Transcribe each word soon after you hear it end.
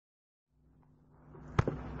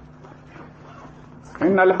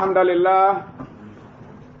إن الحمد لله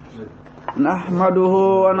نحمده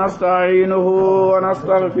ونستعينه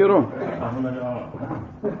ونستغفره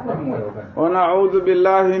ونعوذ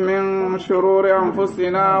بالله من شرور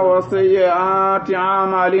أنفسنا وسيئات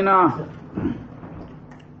أعمالنا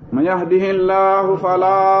من يهده الله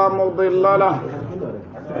فلا مضل له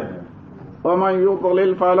ومن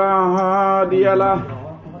يضلل فلا هادي له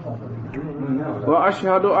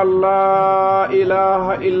وأشهد أن لا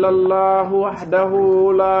إله إلا الله وحده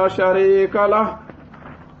لا شريك له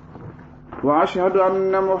وأشهد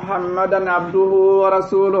أن محمدا عبده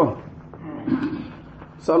ورسوله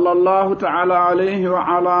صلى الله تعالى عليه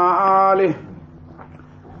وعلى آله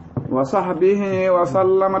وصحبه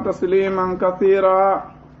وسلم تسليما كثيرا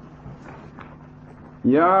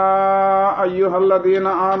يا أيها الذين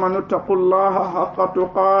آمنوا اتقوا الله حق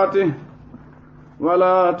تقاته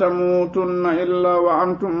ولا تموتن إلا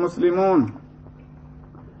وأنتم مسلمون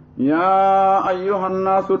يا أيها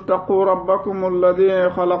الناس اتقوا ربكم الذي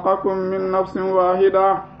خلقكم من نفس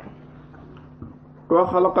واحدة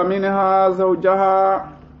وخلق منها زوجها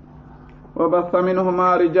وبث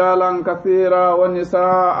منهما رجالا كثيرا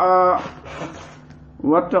ونساء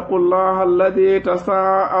واتقوا الله الذي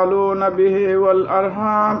تساءلون به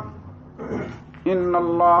والأرحام إن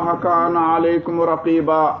الله كان عليكم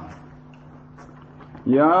رقيبا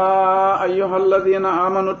يا أيها الذين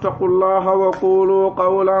آمنوا اتقوا الله وقولوا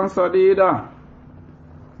قولا سديدا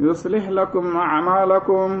يصلح لكم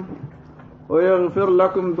أعمالكم ويغفر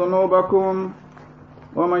لكم ذنوبكم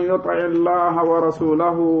ومن يطع الله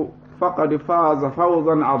ورسوله فقد فاز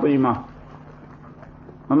فوزا عظيما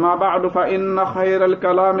أما بعد فإن خير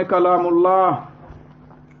الكلام كلام الله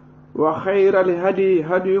وخير الهدي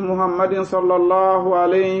هدي محمد صلى الله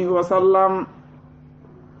عليه وسلم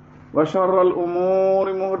وشر الأمور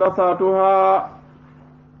محدثاتها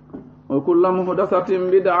وكل محدثة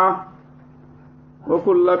بدعة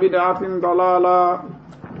وكل بدعة ضلالة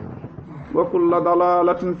وكل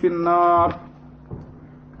ضلالة في النار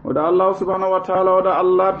ودا الله سبحانه وتعالى ودا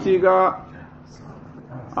الله تيغا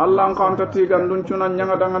الله انقانت تيغا ندنچنا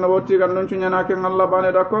نيغا دangana wo تيغا ندنچنا ناكي الله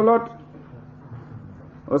باني دا كولوت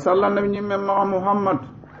وصلى النبي محمد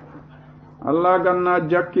الله غنا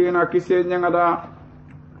جاكينا كيسي نيغا دا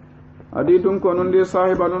adi dun ko nun di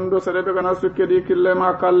sahiba nun do serebe kana sukkedi kille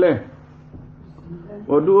ma kalle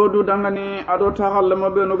o du dangani ado ta halle mo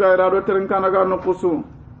be no gayra do terin kana ga no kusu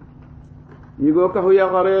yigo ka hu ya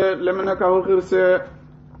gare lemena ka hu khirse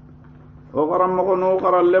o garam mo no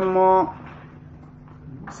garal lemmo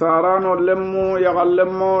sarano lemmo ya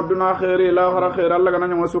gallemmo duna khairi la khara khair Allah kana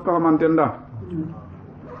nyama sukka mantenda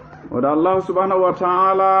o da Allah subhanahu wa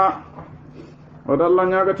ta'ala o da Allah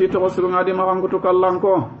nyaga ti to sulu ngadi ma kangutu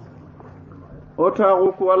kallanko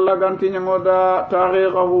otaxu ku alla ganti ñangoda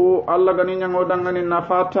taxixaxu alla gani ñangodangani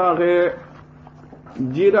nafa taxe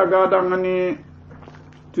jidaga dangani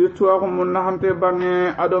tituwaxu mu naxante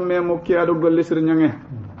bange ado memu ke ado gollisir ñange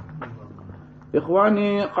ixwani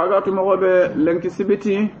xagatumoxoɓe lenki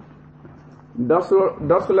sibiti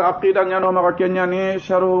darsul aqida ñanomaxa ke ñani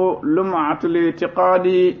sharhu lumat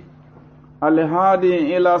litiqadi alhadi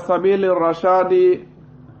ila sabili rashadi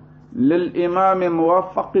للإمام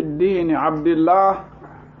موفق الدين عبد الله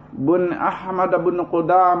بن أحمد بن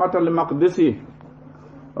قدامة المقدسي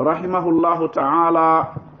رحمه الله تعالى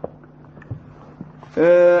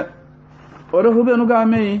وله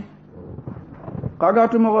بنغامي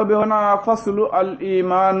قاقات مغبي هنا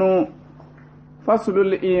فصل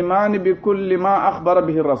الإيمان بكل ما أخبر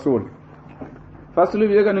به الرسول فصل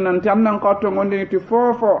بيغن ننتمنا نقاطع غندي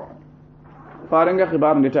تفوفو فارنغ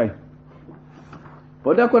خبار نتاي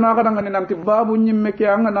oda ko na kadanga ni nanti babu nyimme ke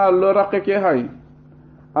anga na lo rakke ke hay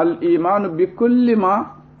al iman bi kulli ma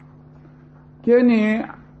keni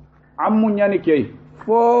ammu nyani kay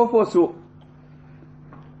fofo su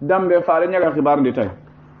dambe faare nyaga khibar ndi tay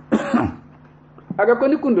aga ko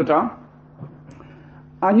ni kunduta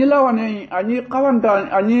anyi lawane anyi qawanta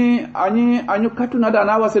anyi katuna da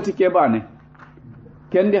na wasati ke bane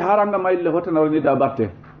kendi haranga maylle hotana ni da batte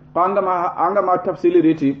anga ma tafsili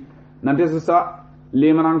riti nante sa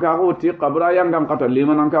limanan ka xuti qabra yangam qata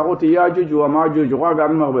limanan ka xuti yajuj wa majuj wa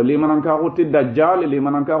gan magbe limanan ka xuti dajjal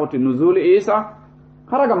limanan ka xuti nuzul isa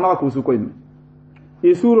kharaga ma ku su koyme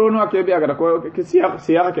isuro no ke be agada ko ke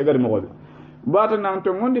siya ke gari mo bata nan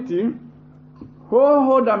to ngonditi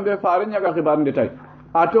ho dambe faare nyaga khibar ndi tay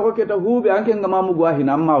ato ko ke ta hube anke ngama mu gwa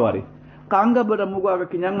hina amma wari kanga bada mu gwa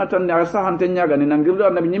ke nyanga tan ya sa hante nyaga ni nangirdo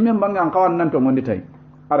annabi nyimme mbanga kawan nan to ngondi tay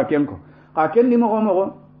ara kenko ka ken ni mo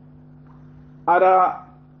ada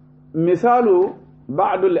misalu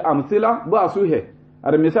ba'd al-amthila ba suhe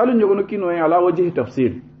ada misalu nyogono kino ala wajhi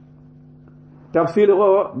tafsil tafsir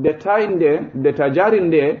go detail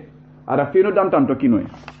jarinde ara finu dantanto kinoy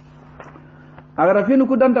agara finu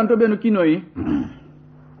ku dantanto benu kinoy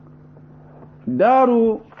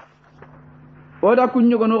daru oda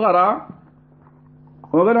kunyo no gara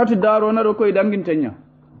o ganati daru na do koy dangintenya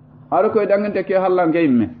aro koy danginte ke hallan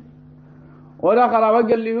geimme oda gara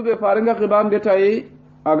wagelli ube faringa khibam detail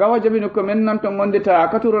aga wajabinu ko men nan to gondita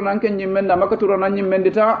akaturo nan ken nyimmenda makaturo nan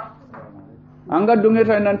nyimmendita anga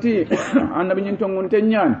dungeta nanti annabi nyin to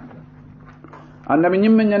nguntenyan annabi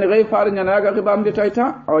nyimmen nyani gay faar nyana aga khibam detaita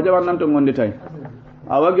aw jaban nan to gondita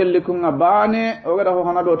awa gelli kun abane o gada ko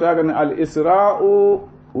hanabe to yaga al isra'u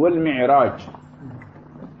wal mi'raj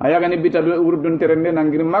ayaga ni bita urdun terende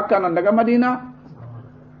nangir makka nan daga madina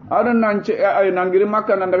adan nan ay nangir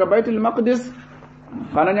makka nan daga baitul maqdis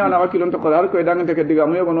kana nyana wakilon to qadar ko dangante ke diga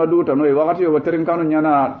moyo gono duuta no wakati yo terin kanu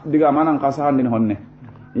nyana diga manan kasa handin honne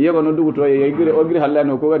yego no duuto yegire ogiri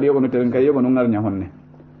hallano ko wadi yego no terin kay yego no ngar nya honne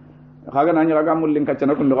kaga nanya raga mullin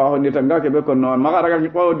kaccana ko ndo honni tanga ke be ko no maga raga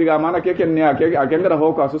ko diga mana ke ken ne ke akenda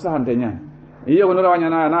ho ko susa hantenya yego no rawanya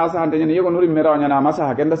na asa hantenya yego no rimera rawanya na masa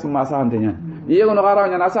hakenda summa asa hantenya yego no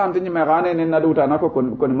rawanya na asa hantenya me gane ne na duuta na ko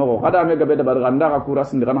mo kada me gabe da bar ganda ka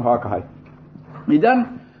kuras ndigan ha ka hay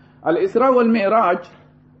idan al isra wal mi'raj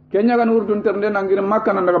kenya gan urdun ternde nangir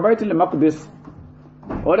makka nan daga baitul maqdis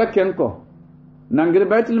oda kenko nangir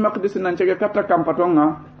baitul maqdis nan cege katta kampatonga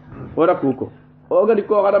oda kuko oga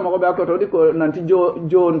diko kada mo be akoto diko nanti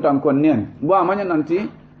jo tan kon nen bo amanya nanti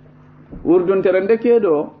urdun ternde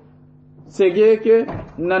kedo segeke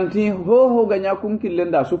nanti ho ganya kun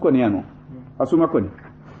killenda sukoniano asuma koni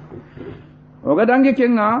oga dange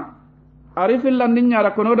kenga arifil landin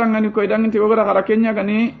nyara kono dangani koy danginti oga gara kenya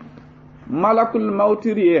gani malakul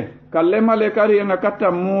mautiriye kalle malekari nga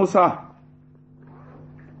katta Musa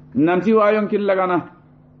nanti wayon killagana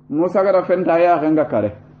Musa gara fenta ya nga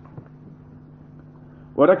kare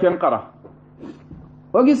wada ken qara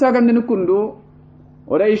ogi sagandini kundu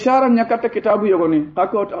wada ishara nyakata kitabu yogoni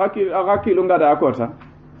akota akilu ngada akota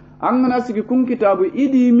angana sigi kun kitabu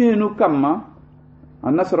idi menu kamma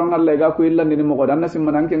anna soronga lega ko illandini mo goda anna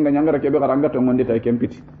simman ken nganyangara kebe garanga to ngondi tay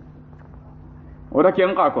kempiti wada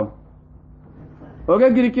ken qako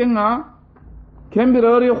oge giri kenga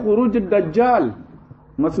kembirori khuruj ad-dajjal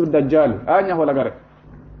masu dajjal anya hola gare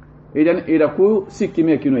idan ida ku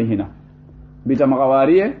sikime kino hina bita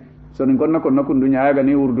magawariye sonin konna kundunya ya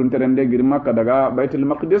gani urdun terende giri makka daga baitul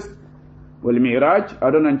maqdis wal mi'raj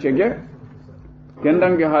adonan cege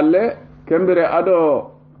kendange halle kembire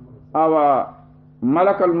ado awa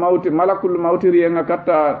malakul maut riyenga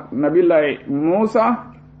katta nabillahi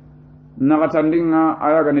Musa nagatandinga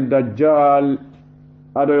aya gani dajjal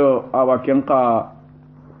ado awa kenka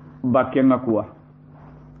bakenga kuwa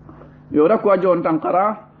yora kuwa jon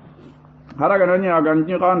tankara haraga no nya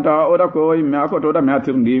ganji kanta oda ko me akoto da me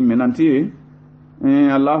atirndi menanti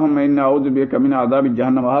Allahumma inna a'udhu bika min adhabi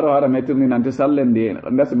jahannam haro metirni nanti sallende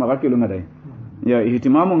ndasi magakilu ngadai ya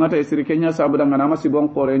ihtimamu ngata isri kenya sabuda ngana masibon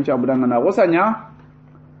qore en sabuda ngana wasanya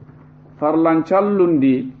farlan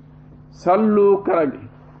callundi sallu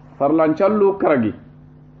karagi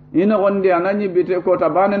ina gondi anani bite ko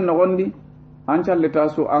tabanen no gondi an callita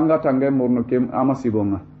su anga tange murno kem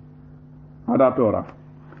amasibonga ada tora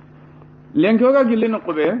lenkoga gillino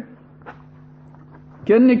qube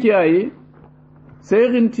kenni kiyayi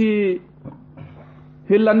seyginti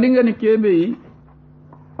hillandinga ni kebe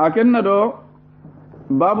akenna do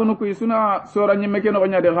babu no kuisuna sora nyimme ken ko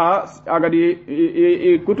nyade ha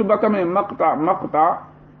agadi kutuba kame maqta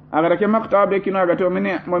agara ke maqta be kino aga to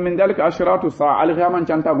min dalika ashratu sa al ghaman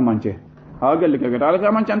chanta gu manche hagal ke al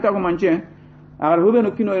ghaman chanta gu manche agar hube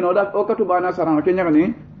no kino ino da o katuba na sarana ke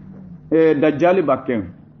nyagani dajjali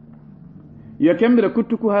bakken ya kembere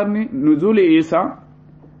kutuku harni nuzuli isa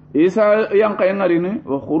yang kayangarini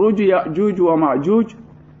wa khuruju ya'juj wa ma'juj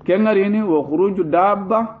kengarini wa khuruju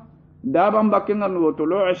dabba mbakengan wa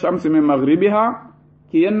tulu'i shamsi min maghribiha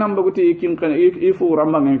kiyannan baguti ikin kan ifu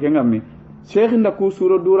rambangen kengamni sheikh nda ku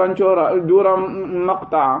suro duran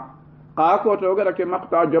maqta qako to gara ke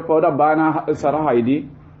maqta jopo da bana sarahaidi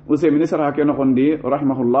usemini saraha ken khondi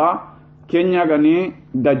rahimahullah kenya gani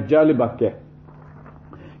dajjal bakke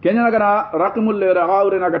kenya gana raqimul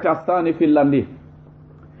liragawre naga tastani filandi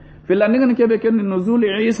ngani kebe ken nuzul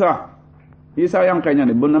isa yang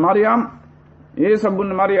kanyani bun maryam isa bun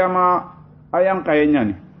maryama ayang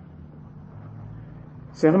kanyani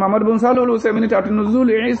Syekh Muhammad bin Salih Al-Utsaimin ta nuzul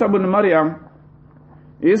isa bun maryam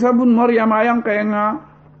ayang kayanga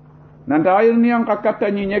nanta ayirni yang kakata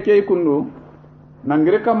nyi nyeke kundu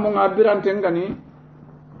nangire kam mo ngabiran tengani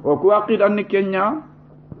o ku aqidan ni kenya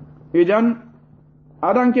idan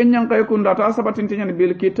adan kenya kay kunda ta sabatin tinyani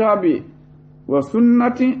bil kitabi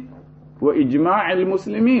وسنة وإجماع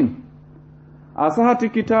المسلمين أصحت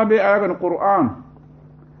كتاب آية القرآن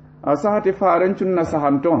أصحت فارنشن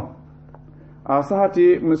سهنتون أصحت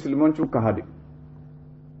مسلمون كهدي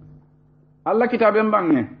الله كتاب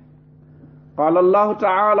بانه قال الله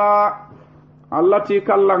تعالى الله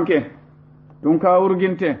تكلمك تنكا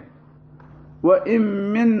ورجنته وإن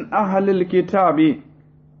من أهل الكتاب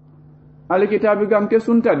كان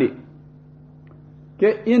سنتدي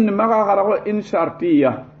كإن مغارغ إن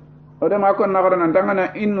شرطية وده ما كنا نقرأ نتعلم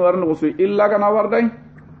إن ورنغسو إلا كنا وردين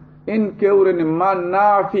إن كورن ما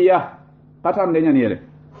نافية قطعا دنيا نيره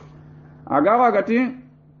أقاوا قتي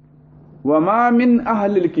وما من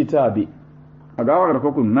أهل الكتاب أقاوا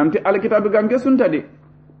قرأكم نمتي الكتاب كان سنتدي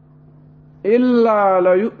إلا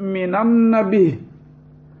ليؤمنن به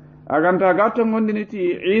أغانتا غاتو ngondiniti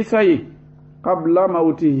Isa qabla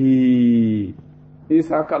mautihi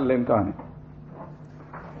Isa kallen kane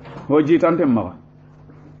hoji tante maga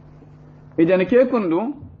ijani ke kundu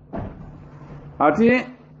ati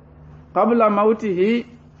qabla mautihi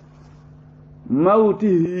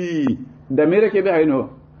damire ke be hayno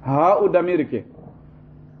ha u damire ke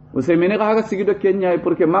usemini ga ga sigido kenya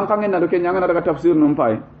pour que man kangen na do kenya ngana daga tafsir num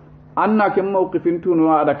pay anna ke mawqifin tunu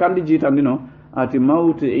ada kandi jitandino ati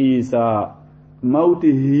mauti Isa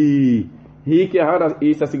mautihi hi ke hada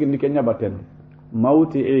Isa sigindi kenya baten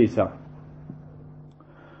mauti Isa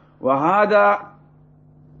wa hada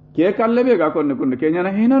ke kallabe ga konne kunde kenya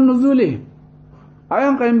na hina nuzuli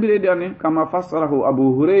ayan kayim bile dani kama fassarahu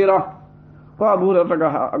Abu Hurairah fa Abu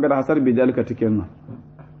Hurairah aga hasar bi dalika tikenna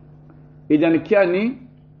ijan kiani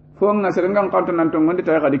fonga serengan kanto nan to ngondi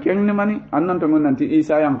tay kadi kenni mani annan to ngonanti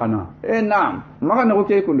Isa yang kana naam maka ne ko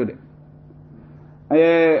ke kunde de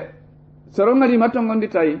soronga di mato ngondi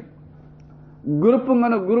tay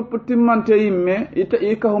groupe timmante yimme ita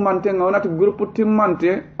ika humante ngonati groupe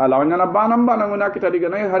timmante ala nyana banam bana ngona kita diga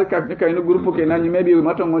nay har ka kayno groupe ke nani mebi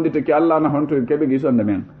mato ngondi te ki Allah na honto kebe gi sonde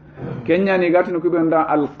men kenya ni gatino ko benda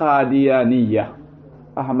al qadiyaniyya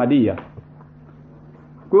ahmadiyya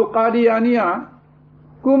ko qadiyaniyya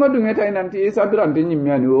ko madunga tay nanti Isa birante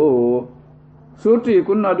nyimme ani o surti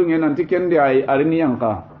kunna dunga nanti kende ay arni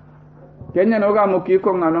yanka kenya no ga mo ki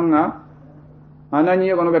ko nganonga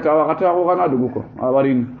anani ko no beta wakata ko kana dugu ko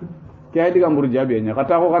awarin kay diga mbur jabe nya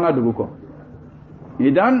kata ko kana dugu ko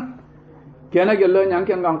idan kena gello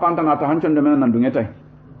nyanke ngam kanta na ta hancon de men nan dunga tay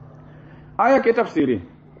aya ke tafsiri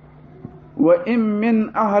wa in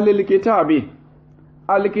min ahli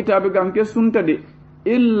alkitabi gam ke suntade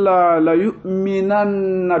illa la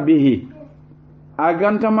yu'minanna bihi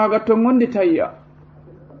aganta maga to ngondi tayya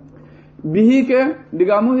bihi ke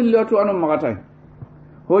diga mu hillotu anu magatay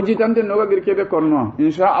hoji tante noga girkebe konno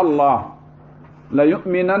insha Allah la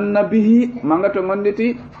yu'minanna bihi manga to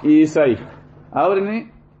ngonditi Isai awrini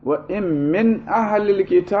wa in min ahli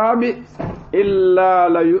alkitabi illa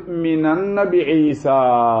la yu'minanna bi Isa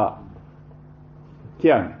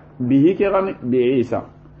kiyan bihi ke gani bi Isa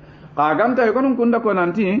qaganta yokonun kunda ko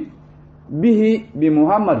nanti bihi bi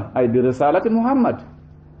Muhammad ay bi risalati Muhammad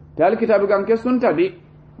tal kitabu gam ke suntadi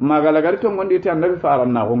magala gari to ngondi tan nabi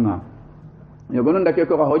faran na gonga yogonun dake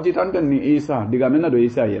ko hoji tan ni Isa diga menna do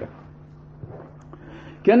Isa yira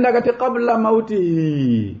ken daga te qabla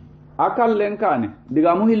mautihi akal lenkane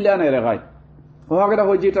diga mu hillana re gai ho haga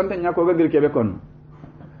hoji tan tan nyako ga girkebe kon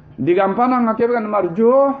diga mpana ngakebe kan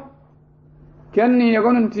marjo ken ni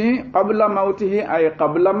yogonun ti qabla mautihi ay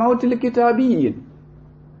qabla mautil kitabiyyin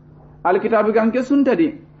alkitabi ganke suntadi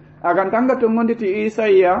agan tanga to ngondi ti Isa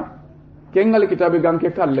ya kengal kitabi ganke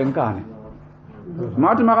kallen kane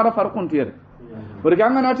matu magara farqun tiyere porque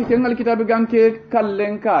anga nati kengal kitabi ganke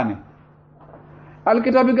kallen kane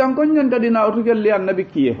alkitabi gankon nyanda dina otukel li annabi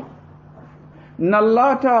kiye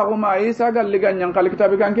nallata huma Isa galli ganyan kal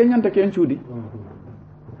kitabi ganke nyanta ken chudi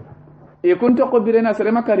e kunta ko birena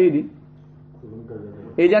salama karidi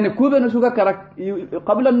e jani kube no suka karak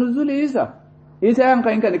qabla nuzul Isa yang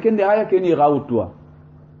kain kan kende aya keni gawtwa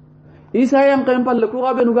Isa yang kain palle ku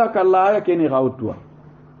gabe nuga kala aya keni gawtwa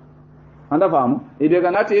anda fahamu ibe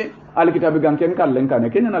ganati alkitabi ganken kallen kan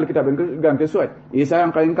kenya alkitabi ganke soy Isa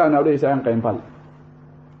yang kain kan awde Isa yang kain palle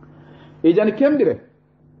e jani kembire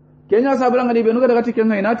kenya sabra ngadi be nuga daga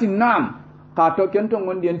tikenno inati nam ka to kento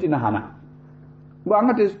ngondi entina hana bo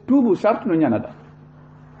angate tubu sart no nyana da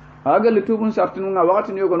agal tubun sart no nga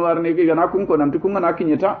wakati ni gon warne ki gana kun ko nam tukun na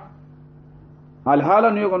kinyeta al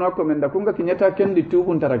hala ni gon ko men da kun ga kinyeta kendi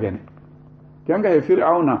tubun taragene kenga he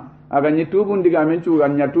fir'auna aga ni tubun diga men cu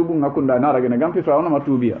ganya tubun ngakunda na ragene gam fir'auna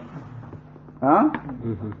matubiya ha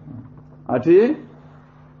ati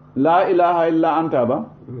la ilaha illa anta ba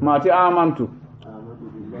mati amantu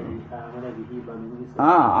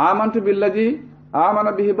amantu billadhi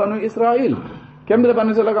amana bihi banu israil kembere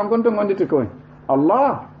banu israil kan konto ngonditi koy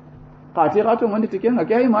Allah qati qato ngonditi kenga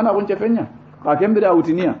kay mana gonche fenya ka kembere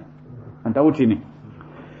awtinia anta awtini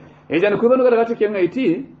ejan kubanu gara gati kenga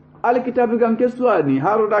iti alkitabu kan keswani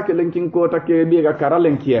haruda ke lenkin ko take bi ga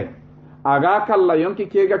karalen kiye aga kala yonki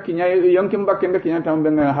ke ga kinya yonkin bakken ga kinya tambe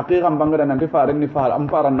nga haqiqan bangada nan faare ni faar am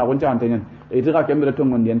faran na goncha antenyen iti ka kembere to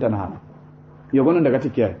ngondi enten ha yogono daga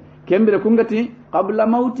tikiye kembere kungati qabla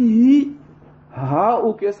mautihi ha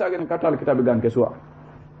u ke sagen katal kitabu kan keswa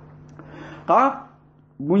qa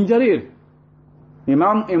bunjarir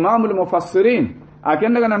imam al-mufassirin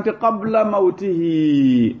akan daga nanti qabla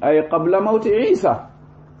mautihi ay qabla mauti Isa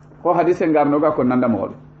ko hadise ngarno ga ko nanda mo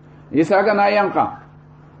Isa ga na yanka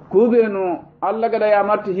kubenu Allah ga da ya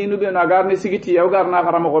marti hinu be na garni sigiti yaw garna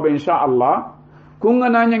karama ko be insha Allah kunga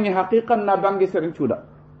na nyangi haqiqan na bangi serin cuda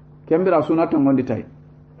kembira sunata ngondi tay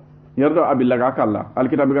yardo abillaga kala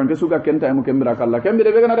alkitab gan ke suga kenta mu kembira kala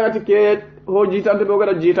kembira be ga na daga tike ho jitande be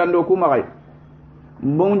ga jitando kuma kay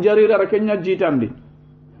bon jarira ra kenya jitandi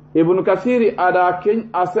ibn kasiri ada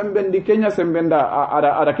asembendi kenya sembenda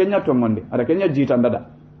ada kenya tomonde ada kenya jitanda da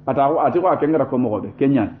ati ko akengara ko mogobe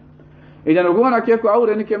kenya idan ko na ke ko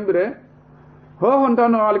awre ni kembere ho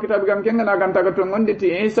hontano alkitab gam kenga na ganta ga tongonde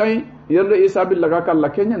ti Isa yerdo Isa billaga kala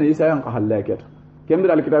kenya ne Isa yan qahalle ket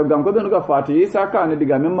kembere alkitab gam ko ben ga fati Isa ka ne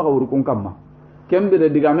diga memma gawru kun kamma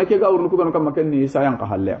kembere diga me ke gawru ko ben kamma ken ni Isa yan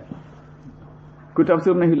qahalle ku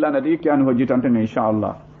tafsir ne hillana di kyan ho jitante insha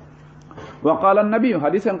Allah وقال النبي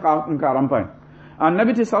حديثا كارمباي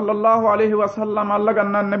النبي صلى الله عليه وسلم الله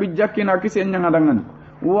كان النبي جاكينا كيسين نغدان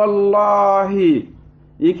والله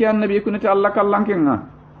يكي النبي كنت الله كلانكنا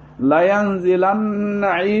لا ينزلن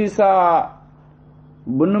عيسى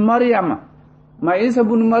بن مريم ما عيسى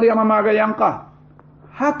بن مريم ما ينقى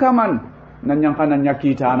حكما ننينقى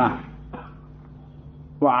ننيكيتانا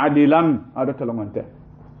وعدلا هذا تلمونته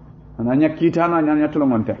ننيكيتانا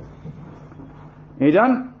ننيتلمونته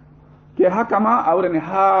إذن ke hakama awreni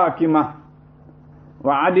hakima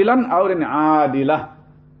wa adilan awreni adila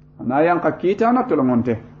na yanka kitana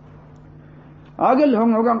tolongonte agel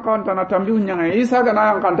hongo gan kanta na tambi unyanga Isa ga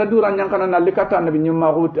na yanka ta duran yanka na nalikata annabi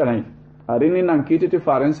nyumma gut anai arini nan kititi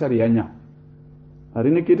faran sariyanya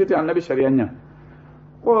arini kititi annabi sariyanya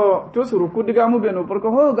ko to suru kudiga mu beno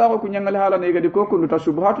porko ho ga ko nyangal hala ne gadi ko kunu ta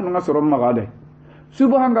subhatu nga sorom magade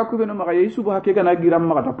subha nga ku beno magaye subha ke ga na giram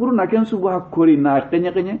magata pour na ken subha kori na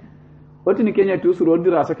kenye otini kenya tu suro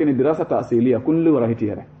dirasa kene dirasa ta'siliya kun li warahiti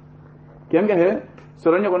yare kenga he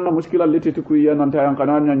soranya gonna muskila lititi ku ya nanta yang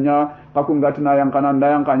kana nya kaku ngatina yang kana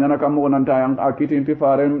nda yang kanya kamu nanta yang akiti inti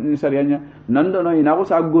faren sarianya nando no ina ko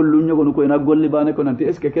sa gollu nyogo ko ina golli bane ko nanti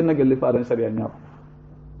eske kenna gelli faren sarianya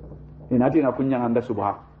inati na kunya anda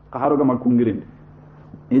subha ka haro ga makungirin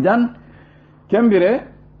idan kembire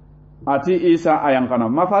ati Isa ayang kana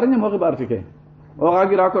ma farenya mo khibarti ke o ga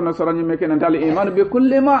gira ko no soranya meke nantali iman bi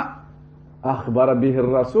kulli ma akhbara bihi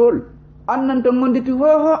rasul annan to ngonditi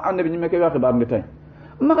ho annabi nyime ke akhbar ndetay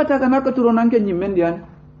maka ta kana ka turonan ke nyimmen dian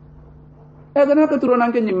e kana ka turonan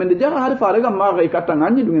ke nyimmen de jara har fare ga ma ga ikata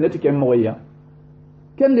ngani dungi neti kem moya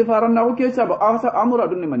ken di faran na ke sab asa amura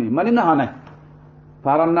dunni mani na hanai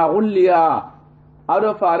faran na ulliya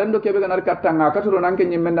ado faran do ke be ganar katta nga ka turonan ke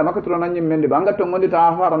nyimmen da maka turonan nyimmen de banga to ngondi ta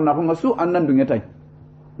faran na ko ngasu annan dungi tay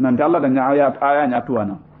nan ta Allah da nya aya nya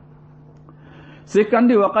tuwana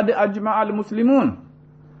sikandi wa qad ajma al muslimun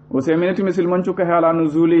useminati musliman cuka hala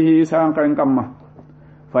nuzulihi sa'an kan kamma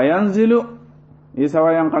fayanzilu isa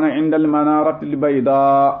wa yanqana inda al manarati al bayda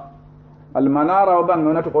al manara wa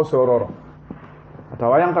bangona to sororo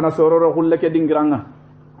atawa yanqana sororo kullake dingiranga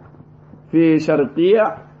fi sharqiyya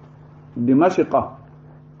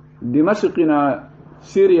dimashqina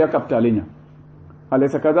syria kapitalinya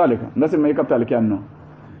alaysa kadhalika nasma kapitali kanno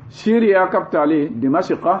syria kapitali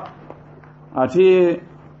dimashqa ati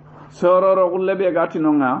sororo gullebe gati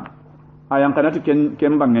nonga ayan kanati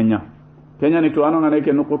ken bangenya kenya ni to anonga ne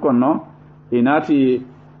ken ko konno inati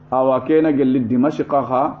awa kena gelli dimashqa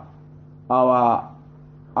ha awa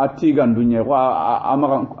ati gandunye ko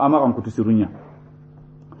amaran kutusirunya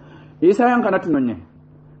isa yang kanati nonye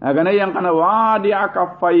agana yang kana wadi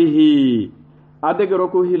akafaihi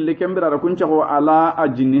adegero ko hilli kembira kuncha ko ala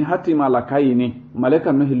ajini hati malakaini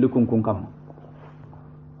malaika no hilli kun kam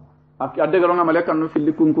adde garonga malaikan no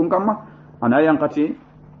filli kun kamma ana yankati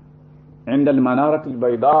inda al manarati al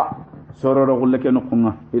bayda sororo gulle ke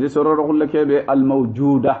nukunga idi sororo gulle ke be al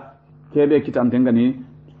mawjuda ke be kitantengani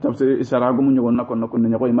tafsir isaragu mun nyonna kon nakon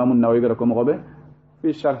nyako imam an-nawawi gara ko mo be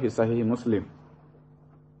fi sharh sahih muslim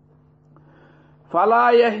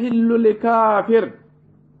fala yahillu likafir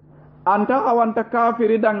anta awanta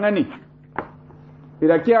kafiri dangani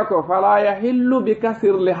ila kiyako fala yahillu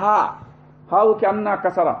bikasir liha haw kanna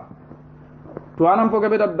kasara to anan poga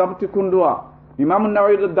be dabti kundwa imam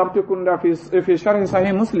an-nawawi dabti kunda fi sharh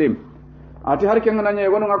sahih muslim ati har kenga nanya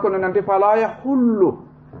wono ngako nanti fala yahullu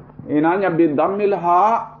inanya bi dammil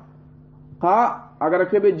ha ha agara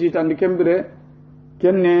kebe jitandi kembire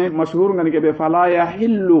kenne mashhur ngani kebe fala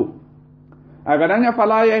yahillu agaranya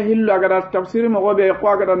fala yahillu agara tafsir mo gobe ko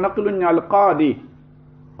agara naqlu nyal qadi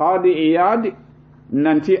iyad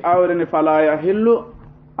nanti awrene fala yahillu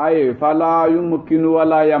ay fala yumkinu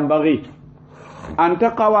wala yambaghi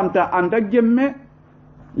anta qawanta anta gemme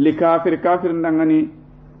li kafir ndangani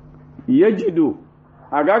yajidu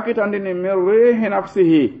aga kitandini min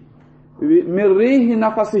rihi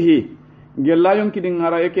nafsihi gella yonki din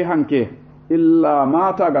ngara yake hanke illa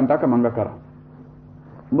mata ganta kamanga kara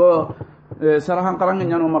bo sarahan karanga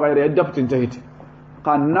nyano magayre adaptin tahiti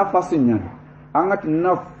kan nafasin nyan angat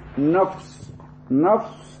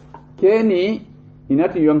nafs keni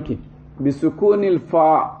inati yonki bisukunil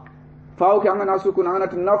fa ke angana sukun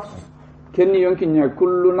anati nafs keni yonki nya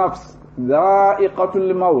kullu nafs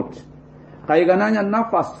dha'iqatul maut kaygananya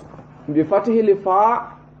nafas bi fatihil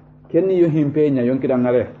fa keni yohimpe nya yonki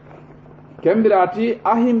dangare kembirati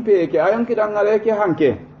ahimpe ke ayonki dangare ke hanke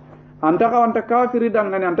anta kawanta kafiri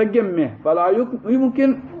dangane anta gemme fala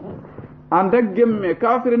yumkin anta gemme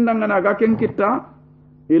kafiri dangane ga ken kitta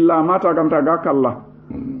illa mata ganta ga kalla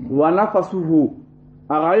wa nafasuhu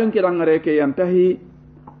agayonki dangare ke yantahi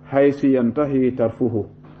haythu yantahi tarfuhu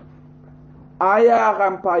aya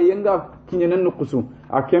gampa yenga kinyenen nukusu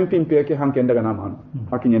akempin peke hanke daga namano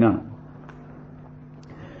akinyena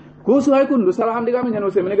kusu hay kundu salahan diga men nyano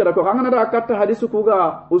semene gara ko kangana da katta hadisu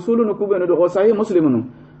kuga usulu nukuga no do sahih muslimun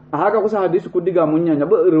aha kusa hadisu kudiga munya nya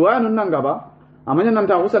riwayanu nanga ba amanya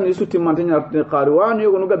nanta kusa ni suti mantenya qarwani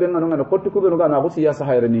yogo nuga benga ngana kottu kube nuga na kusi ya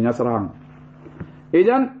sahayre ni nasrahan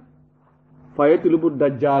idan fayatlubu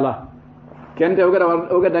dajjala kente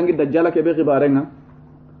oga dangi dajjala kebe khibarenga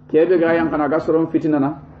kebe ga yang kana gasron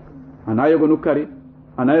fitinana ana yogo nukari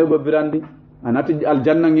ana yogo birandi anati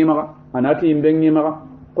aljanna ngima anati imbengi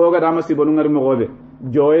maka ko ga dama sibonu ngari mo gobe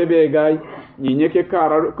joyebe gay ni nyeke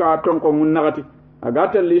ka tonko mun nagati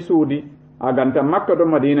agata li sudi aganta makka do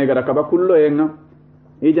madina gara kaba kullo yenga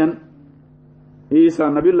ijan isa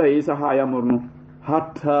nabiyullah isa haya murnu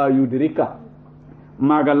hatta yudrika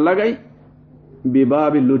magallagay bi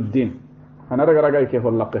babil luddin ana daga ragay ke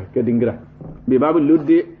hollaqe ke dingira bi babil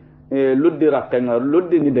luddi rakkenga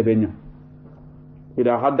luddi ni debenya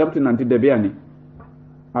ida haddamti nanti debeani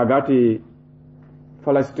agati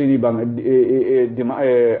falastini bang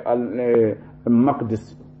al maqdis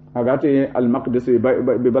agati al maqdis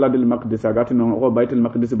bi balad al maqdis agati no bayt al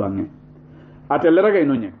maqdis bang atelle ragay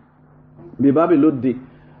no nye bi babi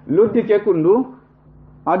luddi ke kundu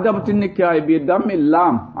adabtini kay bi dammi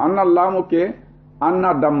lam anna lamu ke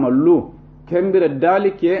anna dammalu kembire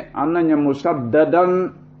dalike anna nya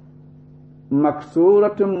musaddadan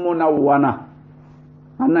maksuratun munawwana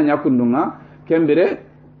anna nya kundunga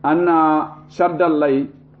kembire anna shaddallai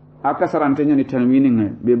akasarante nyani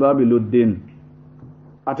tanwinin be babi luddin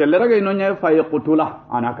atellera ga inonya fa yaqtula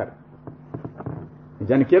anakar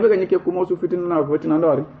jani kebe ga nyike kumo su fitina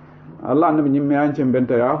ndori allah annabi nyimme ance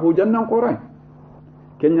benta ya hu jannan qoray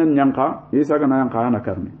kenyan nyanka isa ga nan kana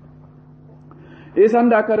karni isa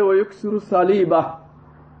nda kare wa yaksuru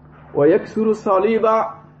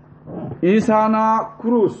saliba isa na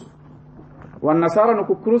krus wan nasara no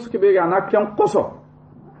krus kebe ga nakyan qoso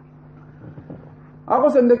ako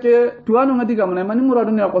sendeke tuanu ngadi gamne mani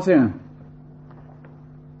muradu ne ako sen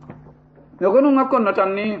yogono ngakon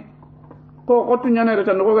natanni ko tunyane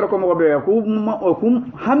retan ko gara ko mo be ku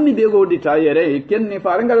hammi be go dita yere kenni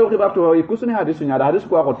farenga go kibarto ikusuni hadisu nyaada hadisu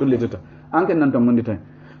ko tulitata anken nan ton ngondita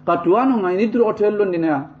ka tuanu ngani dro hotello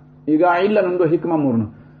ndina iga illa ndo hikma murno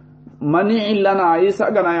mani illa na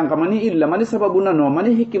isa gana yang kamani illa mani sababuna no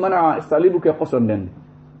mani hikmana salibu ke qosonden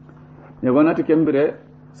yogono to kembere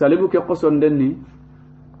salibu ke qosondenni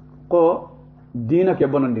ko dina ke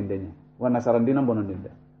bonondinde wana sarandina bonondinde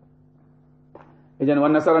ejan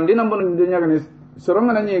wana sarandina bonondinde nyagani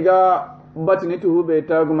soronga nanyi ga batini tu hube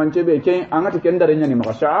ta gumanche be ken angati kendare nyani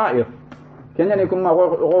maka sha'air kenya ni kuma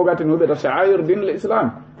ko gati hube ta sha'air din islam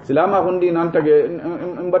silama hundi nan tage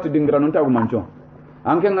mbati dingra non ta gumancho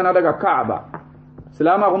anke ngana daga kaaba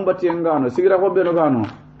silama humbati ngano sigira ko be no gano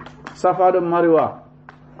safa do marwa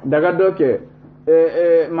daga doke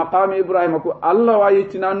maqam ibrahim ko allah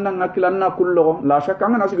wayitina nan akilanna kullo la shakka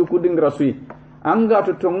ngana sigi kudingra sui anga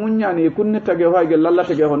to tongunya ni kunne tage hoage lalla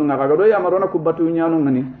tage hono ngaga do yamarona kubatu nyanu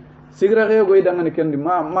ngani sigira ge go idangani kendi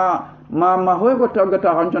ma hoy ko tagga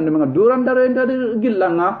ta hanchande ma duran dare ndade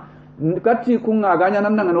gillanga katti kunga ganya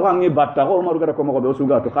nan nan no hangi batta ko Umar gara ko mo be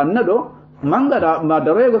suga to kanna do manga da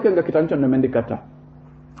madare go kenga kitancho no mendi katta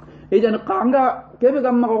ejan qanga kebe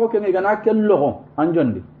gamma ko kenga gana kello ko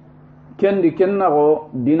anjondi kendi kenna go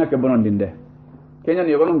dina ke bonon dinde kenya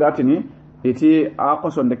ni gonon gatini iti a ko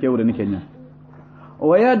sonde kewre ni kenya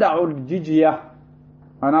wa yad'u jijya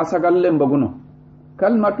ana sagalle mbaguno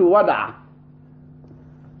kalmatu wada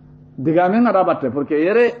diga men ada batte porque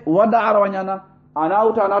yere wada arwanyana ana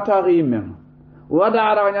uta na tari men wada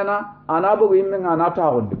arwanyana ana bugu men ana ta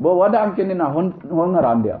hodde bo wada am kenni na hon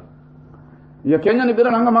ngarandia ya kenya ni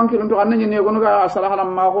biran anga manki to annani ne gono ga salahala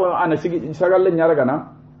ma ko ana sigi sagalle nyara gana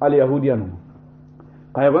al yahudiyan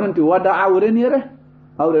kay gonon ti wada awre ni yere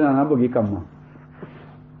awre na bugi kamma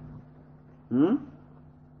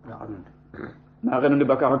na ganu di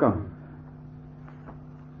bakara kam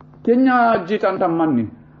kenya jitan tammanni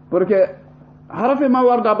porque harafe ma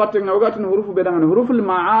warda batte na wagatin hurufu bedangani huruful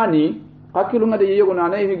maani hakilu ngade yego na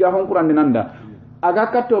nay higa hon qur'an nanda aga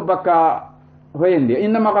katto baka hoyende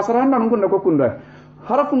inna ma kasaranda non kunna ko kunda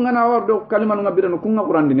harafu ngana wardo kalima no ngabira no kunga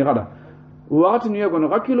qur'an ni kada wagatin yego no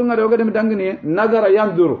hakilu ngade wagade mi dangini nazara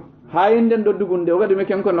yanzuru hayinden do dugunde wagade me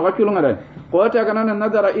ken ko no hakilu ngade ko ta kana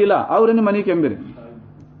nazara ila awreni mani kembere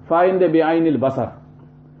fainde bi ainil basar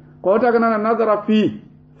ko ta kana nazara fi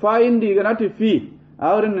faindi ganati fi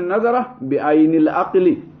awren nazara bi ainil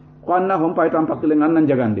aqli ko anna hom paytan pakle ngannan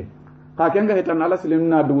jagande ka kenga hetan ala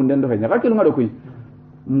silimna dugunde ndo henya kakil ngado kuy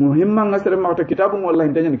muhimma ngasere mawta kitabu wallahi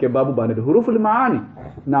tanyen ke babu bane de huruful maani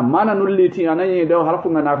na mana nulliti anayi do harfu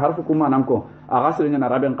ngana harfu kuma nanko agasre nyana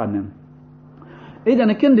raben kannen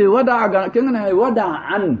idan kende wada aga kenga wada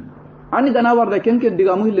an gana warda kenke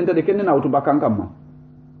diga muhillenta de kenne na wutu bakkan kamma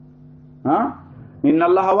ha inna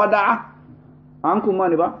allaha wada'a ankum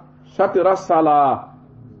mani ba satira sala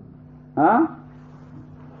ha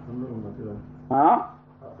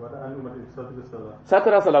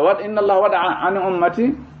satira sala wa inna allaha wada'a an ummati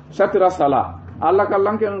satira sala alla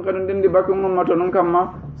kallanke kan dindi bakku ummato non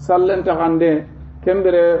kamma sallen ta hande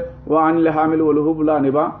kembere wa an lahamil wal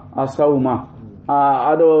hublani ba asawma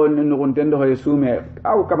ado nukun tendo hoye sume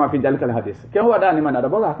au kama fi jalikal hadis ken wada ni mana da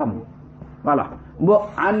boga kam wala bo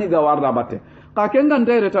anni ga warda batte ka ken dan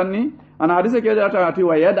tere tanni ana hadise ke da ta ati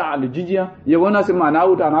wa yada al jijiya yegona si mana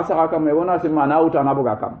uta na saka kam yegona si mana uta na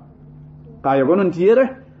boga kam ka yegonon tiere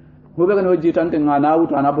ho be kan hoji tante ngana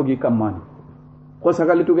uta na bogi kam man ko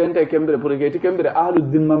sakali tu gente kembere pour ke ti kembere ahlu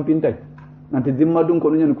dimmam pintai nanti dimma dun ko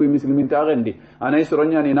nyen ko muslimin ta rendi anay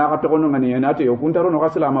soronya ni na ka to kono ngani enate yo kuntaro no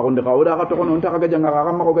kasala ma gonde ka oda ka to kono onta ka janga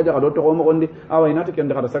ka ma ko gaja do to ko mo gondi awa enate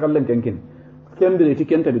kende ka sakal len kenkin kembere ti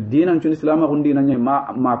kenta de dinan chun islam ko ndina nyai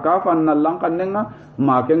ma ka fan na lan kan nenga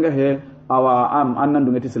ma kenga he awa am annan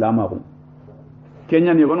dungati islam ko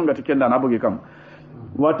kenya ni gono ngati kenda na bogi kam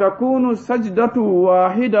wa takunu sajdatu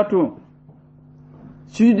wahidatu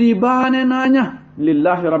sidi bane nanya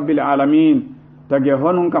lillahi rabbil alamin tage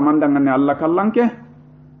honun kamandanga ne Allah kallanke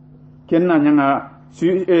kenna nyanga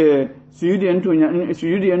suyudi entunya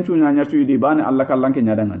nya suyudi bane Allah kallanke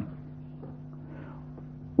nyadangani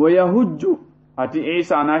wa yahujju ati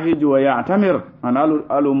isa na hiju wa ya'tamir analu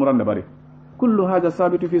alumuran da bari kullu hada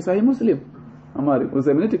sabitu fi sahih muslim amari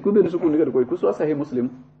usaminati kube sukuni gar koy kuswa sahih muslim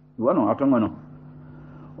wano atangano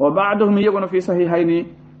wa ba'dahum yagono fi sahihaini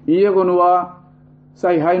yagono wa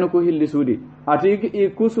sahihainu ko hilli sudi ati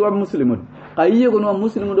kuswa muslimun qayye gono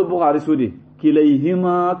muslimu do bukhari sudi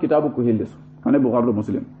kilayhima kitabu ko hillis ane bukhari do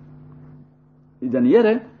muslim idan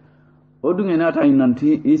yere odunge nata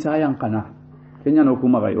inanti isa yang kana kenya no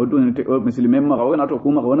kuma gai odunge muslimen ma wana to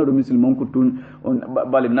kuma wana do muslimon kutun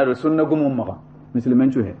balim na do sunna gumum ma muslimen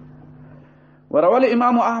chuhe warawali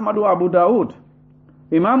imam ahmad wa abu daud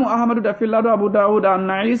imam ahmad da fillado abu daud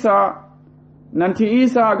anna isa nanti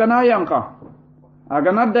isa gana yanka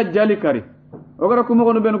agana dajjali kari ogara kuma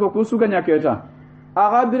gono ben ko kusuga nyaketa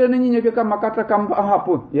aga bire ni nyeke kam makata kam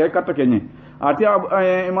hapo ya kata kenye ati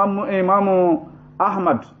imam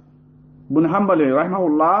ahmad bin hanbali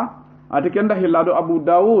rahimahullah ati kenda hilado abu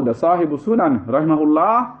daud sahibu sunan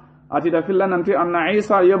rahimahullah ati da fillan anti anna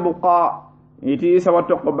isa yabqa iti isa wa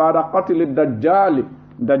taqbada qatl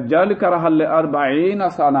ad-dajjal karahal 40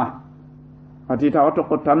 sana ati ta wato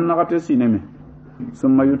ko tanagate sineme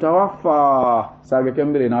summa yutawaffa saga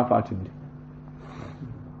kembere na fatindi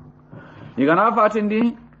igana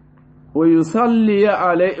fatindi wa yusalli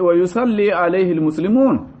alayhi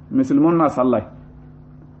almuslimun muslimun sallai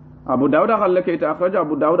abu daud qala kayta akhraj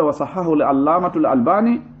abu daud wa sahahu al-allamah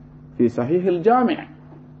al-albani fi sahih al-jami'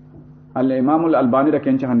 al-imam al-albani da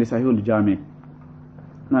kenci handi sahih al-jami'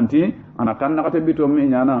 nanti ana tanna kate bito mi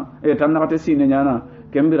nyana tanna kate sine nyana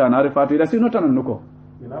kembira na rifati da sino tanan nuko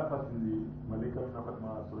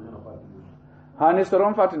hani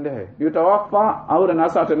soron fatinde he yutawaffa awra na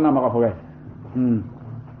satanna maka foga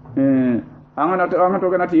angana to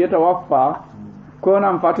ganati yatawaffa ko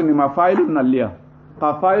nan fatini ma failun nalliya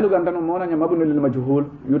ka failu gandano mona nya mabnu lil majhul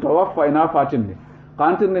yutawaffa ina fatinde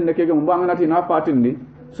kantin ne kege mo banganati na fatinde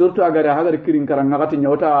surtout agare hagar kirin karanga gati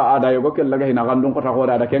nyawta ada yogo kel laga hina gandun ko ta ko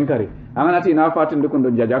da kenkari anganati na fatinde kundo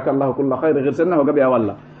jazakallahu kullu khair ghirsanna ho gabe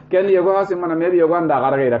walla ken yogo hasim mana mebi yogo anda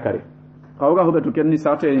garaga ida kari kawga hubatu kenni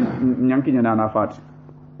sate nyanki nyana na fat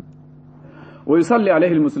wa yusalli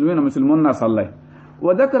alayhi almuslimuna muslimunna sallay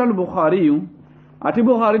wa dhakara al-bukhari ati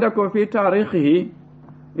bukhari da ko fi tarikhihi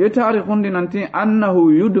tarikhun dinanti annahu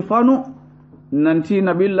yudfanu nanti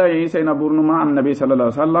nabillahi isa ina burnuma annabi sallallahu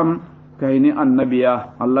alaihi wasallam kayni annabiya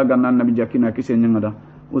Allah ganna annabi jakina kise nyangada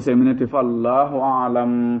usayminati fallahu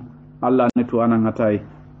a'lam Allah ne to anan atai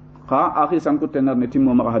ka akhi sanku tenar ne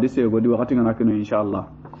timmo maka hadise godi wakati ngana kino inshallah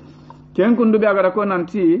ken kundu be agara ko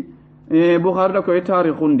nanti bukhari da ko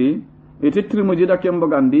tarikhundi ititrimuji da kembo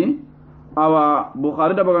gandi awa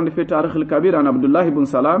bukhari da bagandi fi tarikh al-kabir an abdullah ibn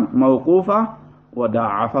salam mawqufa wa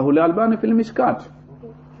da'afahu al-albani fil mishkat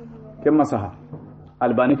kemma saha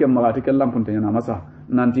albani kemma gati kellam punte na masa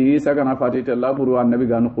nanti saga na fatita Allah buru annabi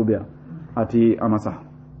ganu qubiya ati amasa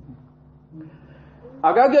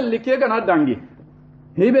aga gelli ke gana dangi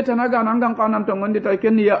hibe tanaga nangan kanan to ngondi tay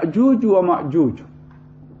ken ya juju wa majuj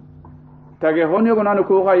tage honyo gonano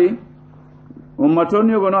ko kai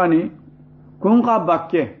ummatonyo gonani kun ka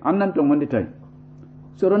bakke annan to ngondi tay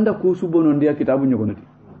soronda kusu bonon dia kitabu nyogonati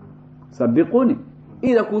sabiquni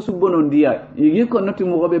ida kusu bonon dia yigi ko noti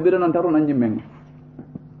mo gobe bere nan taro nan nyimeng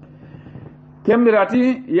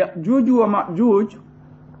kembirati ya juju wa majuj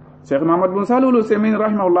Sheikh Muhammad bin Salih al-Utsaimin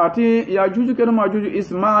rahimahullah ti ya juju kenu majuj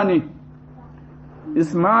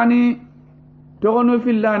ismani togonu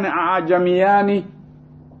fillani ajamiyani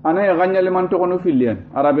ana ya ganyale man togonu fillian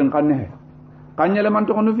arabin qanne man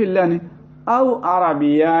togonu fillani aw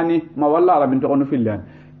arabiyani ma walla arabin togonu fillani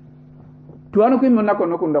tuano ko min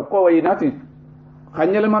nakon ko nda ko wayinati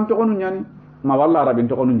khanyele man togonu nyani ma walla arabin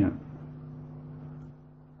togonu nyani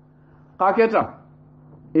qaketa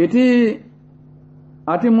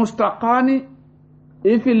ati mustaqani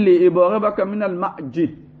ifilli ibaghabaka min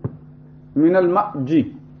al-ma'ji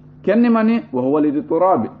kenni mani wa huwa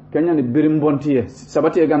lidturabi kenyani birimbontiye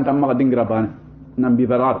sabati ganta ma dingira bana nam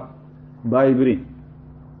bibarar baybri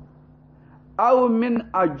aw min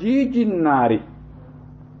ajijin nari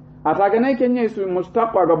atagane kenya isu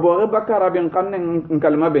mustaqa ga bore bakara bin kanne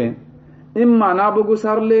kalma be imma na bugu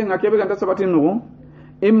sarle ngakebe ganta sabati nugo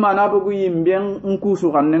imma na bugu yimben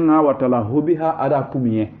nkusu kanne nga watala hubiha ada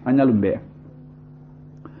kumiye anyalumbe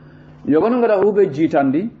yogonu ngada hube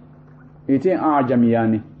jitandi ite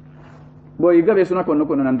ajamiyani bo igabe suna kono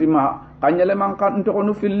nanti ma kanyale man kan to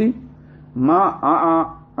kono filli ma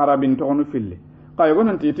arabin to kono filli kayo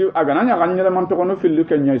nanti iti agananya kanyale man to kono filli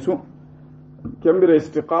kenya isu kembire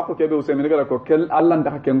istiqaq ke be usemi ngara ko kel Allah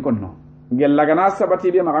ndaka ken konno gella gana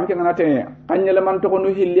sabati be makan ken ngate kanyale man to kono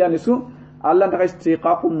hilli anisu Allah ndaka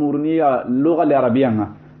istiqaq murniya lugha al-arabiyya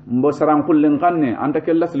mbo saram kullin kanne anta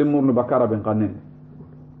kella slim murnu bakara ben kanne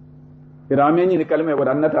irameni ni kalme ko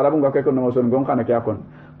danna tarabu ngaka ko no son gon kana kya kon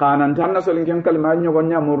kanan tanna solin ken kalma nyogon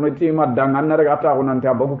nya murnu ti madang anna rega ta ko nan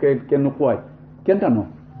ta bagu ke ken kuwai ken tano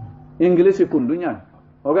english kundunya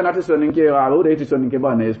oga nati sonin ke awu re ti sonin ke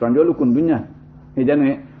bana espanjol kundunya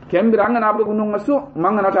hejane kembira ngana abu kunun ngasu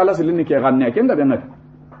mangana ta ala silini ke ganne ken ga benat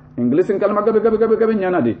english kalma gabe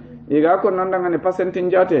nyana di iga ko nanda ngane percentin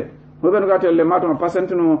jate mo ben ga tele mato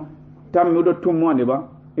percentino tam mi do tummo ande ba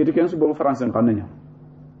iti ken su bo français kannya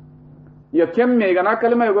ya kemme igana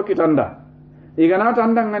kalma yogo kitanda igana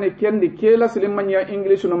tanda ngane kendi kela silimanya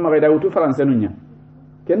english no magay dawtu français nunya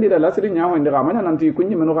kendi da lasiri nyaho ndega manya nanti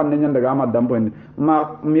kunyi meno kan nenya daga ma dampo en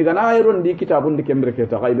ma mi gana ayron di kitabun di kembre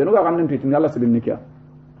keta kay beno ga kan nanti tin yalla silim nikia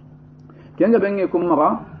kenga benge kum maga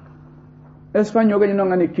espanyo ga nyino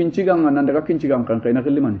ngani kinchiga ngana daga kinchiga kan kay na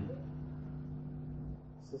kilimani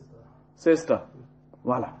sesta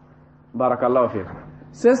wala barakallahu fi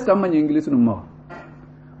sesta man english no ma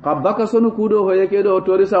kabaka sonu kudo hoye kedo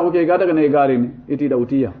tori sa ko ke ga daga ne garini iti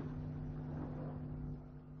dawtiya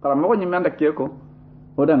kala mo ko nyimanda keko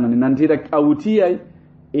odan ni nanti da awtiyai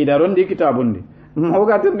idaron di kitabundi mo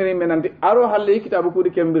ga tan ni menanti aro halle kitabu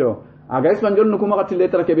kudi kembiro aga espanjol no kuma katile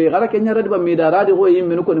letra ke be gara kenya radi ba mi daradi ko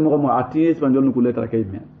yimme no ko ni mo mo ati espanjol no ku letra ke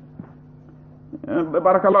yimme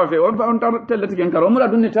barakallahu fi on tar tellati ken karo mura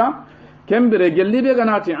dunnita kembere gellibe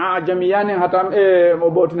ganati jamiyane hatam mo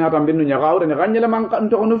botini hatam binnu nya gawre ni ganyela man kan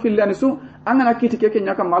to no fillani su angana kiti ke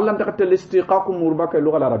kenya kam mallan ta katel istiqaq murbaka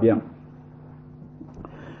lugha al-arabiyya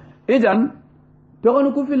idan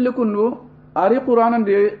togonu ku fille kundu ari qur'anan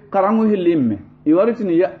de qarangu hillimme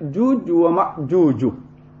iwaritini ya'juj wa ma'juj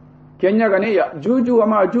kenya gani ya'juj wa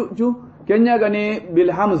ma'juj kenya gani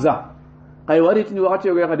bil hamza kay waritini wakati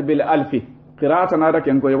yoga kadi bil alfi qira'ata nada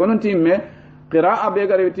ken ko yogon timme qira'a be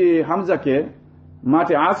gariti hamza ke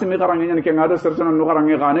mate asimi qarangi nyen ke ngado sertana no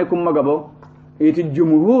qarangi gane kum magabo iti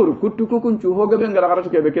jumhur kuttu ko kun chu hoga be ngara garatu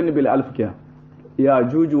ke be ken bil alf ke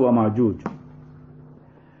ya'juj wa ma'juj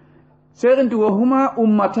سيغنت وهما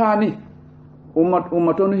أمتان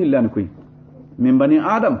أمتون هلان كوي من بني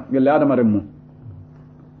آدم قال لي آدم رمو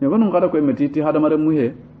يقولون مقادا كوي متيتي آدم رمو هي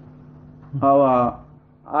هوا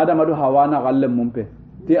آدم أدو هوانا غلم ممبي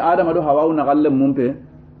تي آدم أدو هوانا غلم ممبي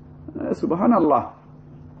سبحان الله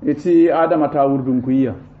إتي آدم أتا وردن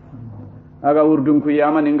كويا أغا وردن كويا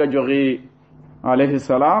من إنغا جغي عليه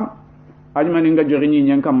السلام ajma ninga jorini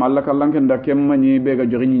nyanka mallaka lanken da kemmani be ga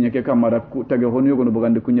jorini nyake kamara ku tage honu go no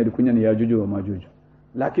bugande kunya ya juju ma juju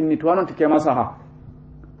lakin ni tuwanon te kema saha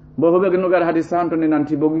bo hobe gno gar hadis santo ni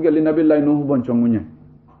nanti bogi gal nabillahi nuhu bon chongunya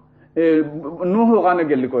nuhu gana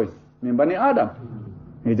gelli koy min bani adam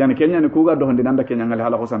jani kenya ni kuga do hondi nanda kenya ngal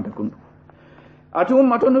hala ko sante kun atu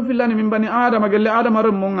ummatun fillani min bani adam gelli adam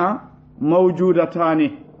munga mawjudatani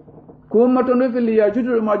ko ummatun fil ya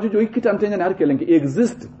juju ma juju ikitante nyane har kelenki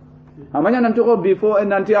exist amanya nanti ko before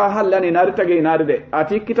nanti hallani nari tage nari de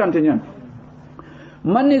ati kitante nyan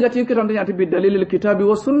manni gati kitante nyan bi dalil alkitabi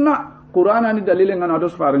was sunna qur'ana ni dalil ngana do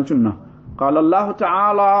faran sunna qala allah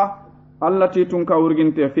ta'ala allati tunka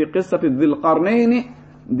urginte fi qissati dhil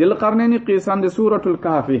qarnayn qisan de suratul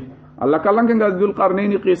kahfi allah kallanke ngal dhil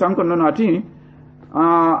qarnayn qisan kon non ati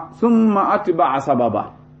summa atba'a sababa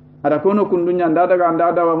ada kono kundunya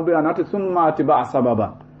ndada wa mbi anati summa atba'a sababa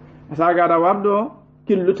saga da wardo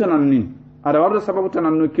killutananni ada wardo sababu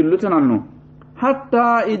tanannu killutanannu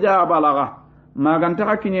hatta ida balaga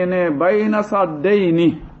maganta kinyene bayna saddaini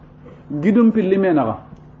gidum pillimenaga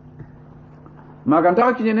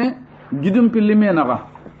maganta kinyene gidum pillimenaga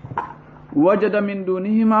wajada min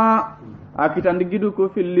dunihima akitandi gidu ko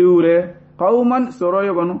filliure qauman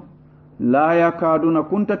soroyogonu la yakaduna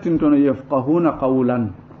kunta tintono yafqahuna qawlan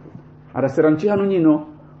ada seranci hanu nyino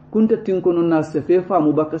kunta tinkono na sefefa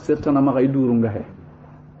mubaka sertana maga idurunga he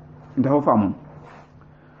ndaho famun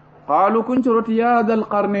qalu kunturut ya dhal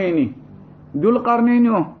qarnayn dul qarnayn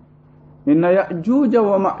inna ya'juj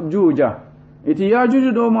wa ma'juj iti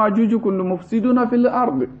ya'juj do ma'juj kundu mufsiduna fil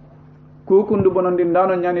ard ko kundu bonondi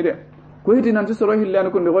ndano nyani de ko hiti nanti soro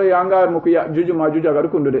hillan kundu ko yanga mo ko ya'juj ma'juj gar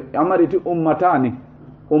kundu de amari ti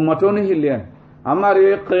ummatoni hillan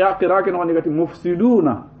amari qira kin woni gati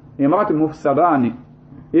mufsiduna e magati mufsadani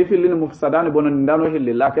e fillin mufsadani bonondi ndano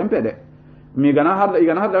hilli la kempede mi gana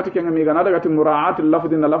har to kenga mi gana daga ti mura'atul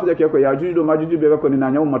lafdhi na lafdhi ke ko ya'juj do ma'juj be ko ni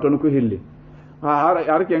nanya ummaton ko hilli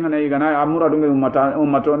har kenga ne gana amura dunga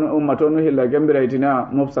ummaton hilla gembira itina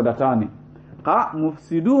mufsadatani qa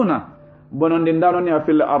mufsiduna bonon dindano ni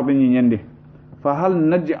fil ardi nyende fa hal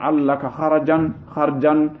naj'al laka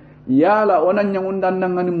kharjan yala onan nyangundan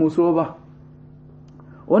nangani musoba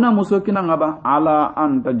ona musokina ngaba ala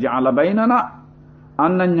an taj'ala bainana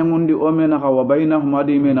annan nyangundi o mena ka wa bainahum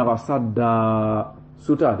adi mena ka sadda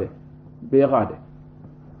sutade be gade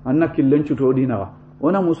anna killen cuto dina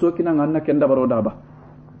ona musokina nganna kenda baro daba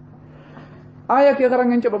aya ke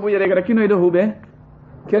garangen babu yere gara kino ido hube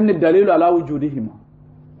ken dalil ala wujudihim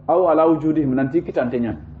aw ala wujudihim nanti kitante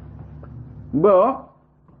nyan bo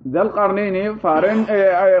dal qarnaini faren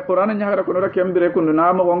qur'an nya gara kono kembire kundu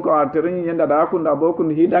na mo gonko arterin yenda da kunda bo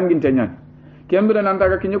kundu hidanginte nyan kembire nan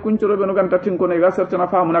daga kinyo kuncuro be no gan tatin ko ne ga sertana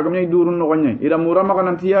faamu na gam ñay durun no gonye ida murama ko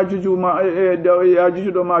nan tiya juju ma ya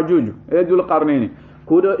juju do ma juju dul qarnaini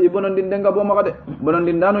ko do ibono ndinga bo ma de bono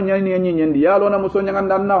ndindano ñani ñendi yalo na muso ñangan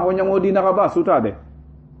dan na ho ñamo dina ka ba sutade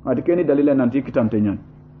adi keni dalile nan tikitante ñan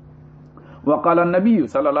wa qala an-nabiy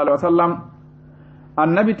sallallahu alaihi wasallam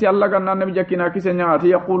annabi ti allah ganna nabi jakina kise ñaati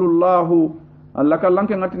yaqulu allah allah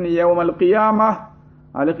kallanke ngatini yawmal qiyamah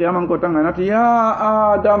al qiyamah ko tanga nati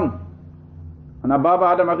ya adam ana baba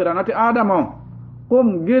adam akira nati adamo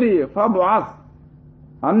kum giri fab'ath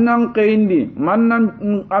annan qayndi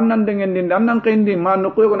annan dengendi annan qayndi man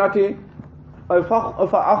ko ko nati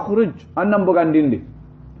fa akhruj annan bogandindi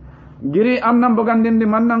giri annan bogandindi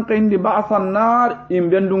mannan qayndi ba'than nar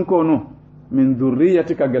imbendun kono min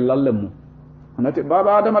dhurriyyatika gallallemu anati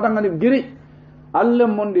baba adam adangani giri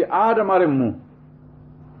allem mondi adam aremmu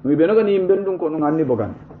mi benoga ni imbendun kono nganni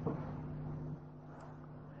bogandi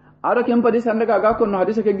ara kem padi sande ka ga ko no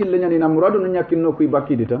hadisa ke gille nyani na muradu no nyakkinno kuy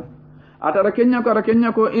bakidita atara kenya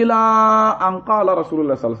ko ila an qala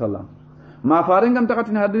rasulullah sallallahu alaihi wasallam ma faringam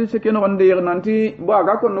takatin hadisa ke no wande nanti bo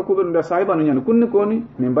ga ko no kubun da sahiba no nyani kunni koni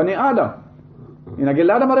min bani adam ina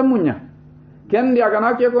gilla adam are munya kendi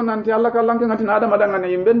agana ke ko nanti Allah kallan ke ngati adam adanga ne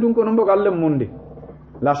yimben dun ko nombo galle munde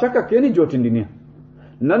la shakka keni jotindini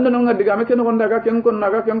nanda no ngadi game ken gonda ga ken kon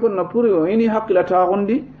naga ken kon na puri ini haqqila ta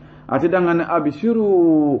gondi ati dangane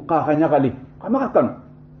abishiru ka hanya kali kama kan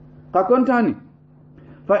ka kontani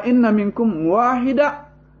fa inna minkum wahida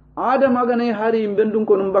adam agane hari yimben dun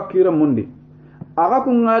ko numbakira munde aga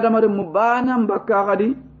kun adam are mubana mbakka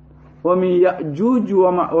gadi wa min ya'juj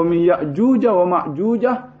wa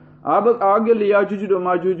ma'juja agel ya'juj do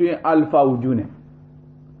ma'juj alfa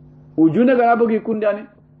ujune ga bogi kundani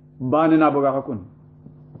bane na boga ka kun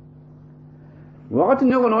wakati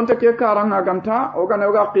ne gono onta ke karanga ganta o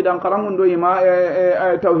kana ga qidan qarangun do ima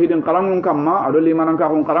tauhidin qarangun kamma ado limanan ka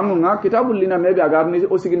kun qarangun nga kitabul lina mebe agarni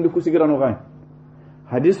o sigindi kusigirano gay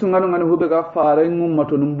hadisu ngano hube ga farengu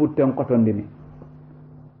matonum butten qotondini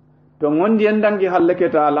to ngondi endangi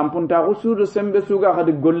halleketa lampunta ko suudo sembe suga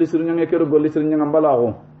hadi golli sirnyanga kero golli sirnyanga balago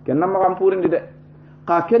kenna ma kam purindi de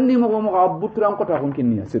ka kenni mo ga butran kota kon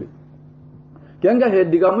kinni asiri kenga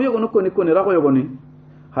heddiga mu yogo nokko ni koni rako yogo ni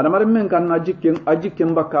hada mare men kan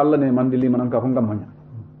ajikken bakka Allah ne mandili manan ka kon gamanya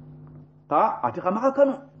ta ati kama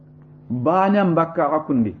kanu banyam bakka ka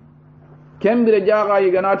kundi kembire jaga yi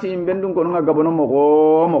ganati imbendun ko nga gabono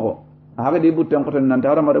mogo aga di butten ko tan nan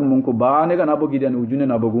tara mare mun ko bane gana bogi den ujune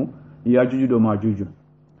na bogu ya juju do ma juju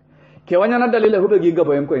ke wanya na dalile hube gi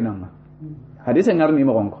gabo en ko inanga hadise ngarni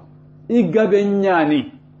mo gonko igabe nyani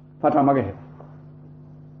fata mage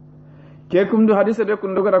ke kumdu hadise de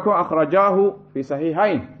kundu gara ko akhrajahu fi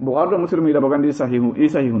sahihain bukhari muslim ida bagandi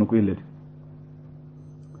sahihun ko illede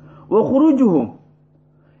wa khurujuhu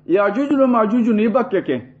ya juju do ma juju ni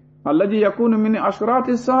bakkeke alladhi yakunu min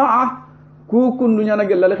ashrati sa'a ku kundu nyana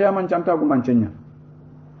gelal qiyaman canta ko mancenya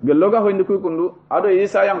gello ga hoyndi ku kundu ado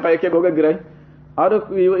isa yang kay ke goga giray ado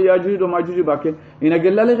ya juju ma juju bakke ina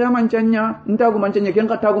gelal qiyaman canya nta ko mancenya ken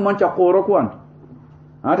kata ko manca qoro ko an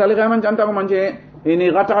ata li qiyaman canta ko mance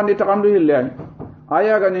ini gata andi takandu hille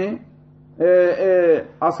aya gani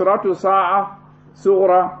asratu sa'a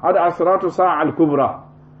sughra ada asratu sa'a al-kubra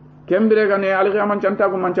kembere gani al qiyaman canta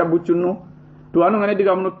ko manca buccunno to anu ngane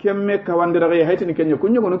diga mun kemme ka wandira ga haytini kenya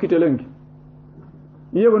kunyo gono kitelengi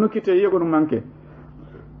yego no kite yego no manke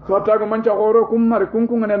so tago manca goro kummar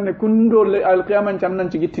kunku ngane ne kundo al qiyaman cannan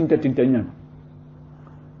ci gittinta tintanya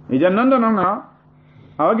ijan nando nanga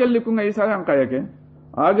awagelli ku ngai sayan kayake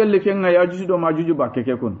awagelli ken ngai ajuju do majuju bakke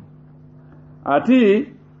ke kun ati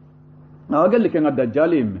awagelli ken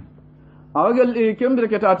ad-dajjalim awagelli kembere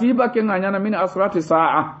ke tati bakke nganya na min asrati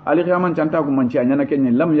sa'a al qiyaman canta ku manci anyana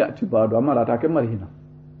ken lam ya'ti badu amara ta ken marhina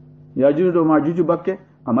ya juju do majuju bakke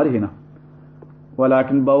amarhina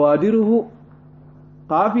walakin bawadiruhu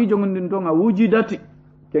qafi jongondin to nga wujidati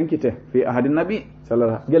kenkite fi ahadin nabi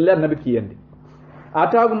sallallahu alaihi wasallam nabi kiyende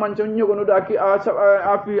atagu manco nyogono do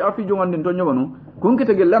afi jongondin to nyogono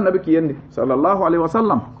kunkite gella nabi kiyende sallallahu alaihi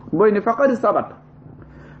wasallam boyni faqad sabat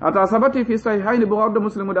ata sabati fi sahihaini bukhari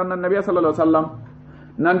muslim dan nabi sallallahu alaihi wasallam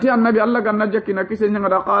nanti annabi allah ganna jakkina kise nyanga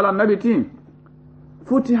da qala annabi ti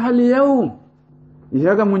futiha al yawm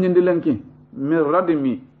yaga munyindilenki min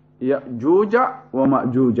radmi ya'juja wa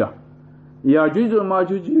ma'juja ya'juj wa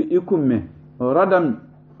ma'juj ikumme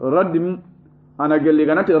radim ana gelli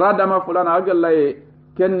ganati radama fulana agallaye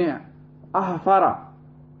kenni ahfara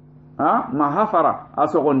ma hafara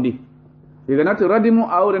asogondi iganati radimu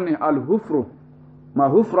awreni al-hufru ma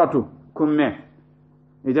hufratu kumme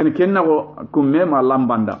idan kenna go kumme ma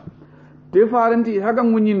lambanda te faranti haga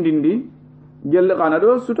munyindindi gelle kana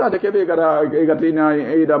do suta de kebe gara gatina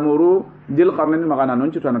ida muru dil qarnen magana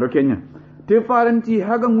non cutana do kenya te faranti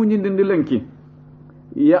haga munyindindi lenki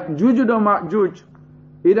ya juju do ma juj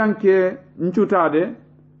idan ke ncutade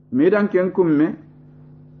mi idan ken kumme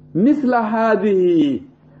misla hadhihi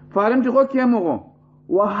faranti ko kemo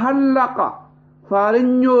wa halaqa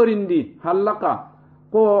faran yorindi halaqa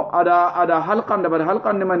ko ada halqan da bari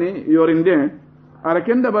halqan ne mani yorinde ara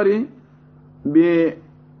ken da bari bi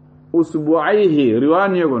usbu'aihi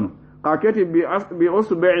riwani yogono qakati bi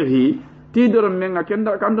usbu'ihi ti doron men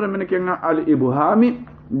kenda kandoro men kenga al ibhami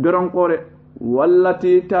doron qore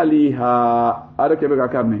wallati taliha ara kebe ga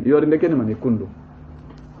karne yorinde ken mani kundu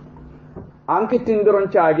anke tin doron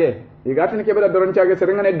caage igatin kebe da doron caage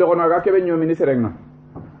serenga ne dogono ga kebe nyomi ni serenga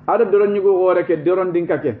ada doron nyugo gore ke doron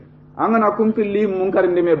dinkake angana kumpilli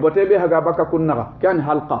munkarinde me botebe haga baka kunnaga kan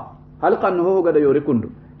halqa no ho ga da yori kundu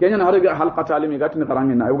kenya hariga halqa talimi gatin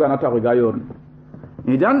qarangi na yuga nata ga yorni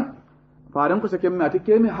idan faran ko sake mi ati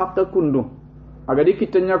kemi haqqa kundu aga di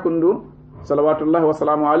kitanya kundu salawatullahi wa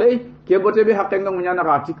salamu alayhi ke bote be haqqa ngam nyana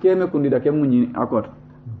ga ati kemi kundi da kem munyi akot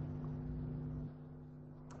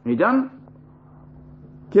idan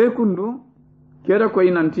ke kundu kera ko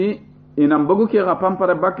inanti inam bogu ke ga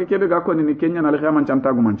pampare bakke kebe ga ko ni kenya na al-qiyaman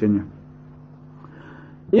cantagu mancenya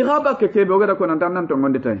igaba ke kebe ogada ko nan tan to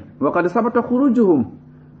gonde tay wa qad sabata khurujuhum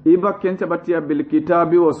ibakken sabatiya bil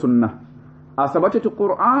kitabi wa sunnah asabati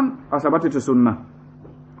qur'an asabati sunnah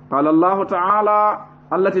qala Allah ta'ala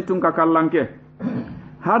allati tunka kallanke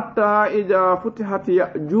hatta ija futihat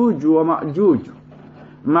ya'juj wa ma'juj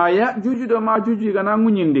ma ya'juj do ma'juj gana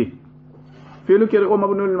ngunyindi filu kere ko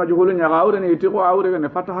mabnul majhul nya gawre ne tiko awre ne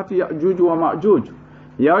fatahat ya'juj wa ma'juj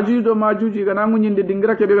ya'juj do ma'juj gana ngunyindi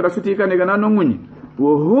dingira kebe ga suti kan gana no ngunyi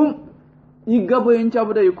wa hum igabo en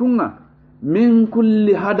cabuda ikunga min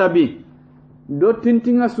kulli hadabi do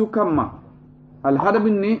tintinga sukamma al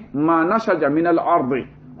hadabi ni ma nashaja min al ardi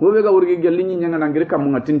hobe ga wurgi gellinyi nyanga nangire kam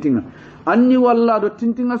nga tintinga anni walla do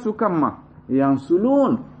tintinga sukamma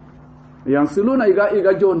yansuluna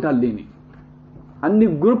iga jontallini anni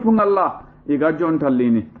groupe ngalla iga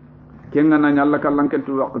jontallini kenga na nyalla kallanke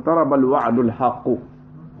tu waqtaraba al wa'dul haqq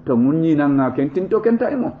to munni nanga kentinto kenta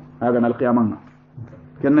imo aga nal qiyamanga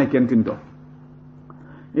kenna kentinto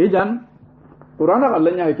ijan qur'ana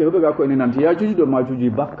kallanya ke hobe ga ko ni nanti ya juji do ma juji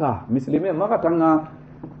bakka muslime maka tanga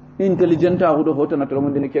intelligenta hudo hota na toromo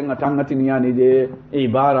dini kenga tanga tiniyani de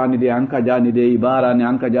ibara ni de anka jani de ibara ni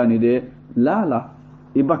anka jani de lala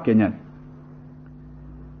ibakke nyan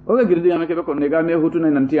oga girdi yana ke ko nega me hutu na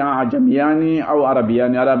nanti ajamiyani au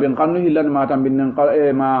arabiyani arabin qannu hillan ma tambin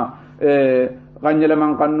ma qanyela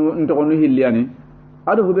man qannu ntokonu hilliyani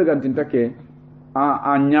ado hobe gantin take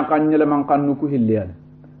anya qanyela man qannu ku hilliyani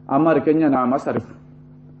amar kenya na masarif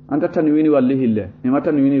anta tanwini walli hille ni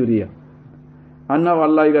mata tanwini riya anna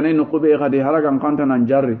wallahi ganay no qube khadi haragan kanta nan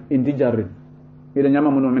jarri indi jarri ida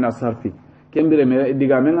nyama muno min asarfi kembire me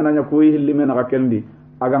diga men nanya ko hilli men ka kendi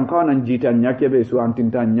agan kanan jita nyake be su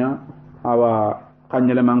antintanya awa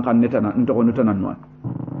kanyele man kanneta nto ko nutana no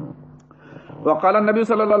wa qala an-nabi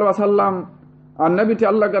sallallahu alaihi wasallam annabi ti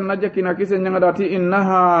allah gan najakina kise nyanga dati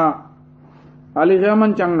innaha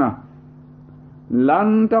aligaman changa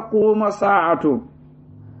lan taquma sa'atu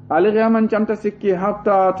aligaman chanta sikki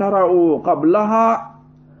hatta tarau qablaha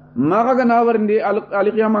maga nawarndi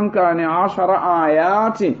aligaman kane 10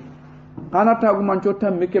 ayati kana tagu man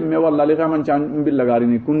chotta mike me walla aligaman chan billa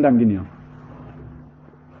garini kundangini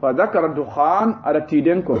fa dhakara dukhan ala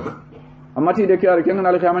tidenko amati de kiyar kenga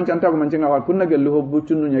aligaman chanta gu man chenga wa kunna gellu hobbu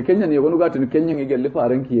tunnunya kenya ni gonu gatini kenya ngi gelli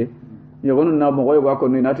farankiye yogonu na mo goyo ko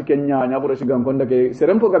ni nati kenya nya buro sigam konda ke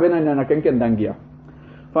serempo gabena nya kenken dangiya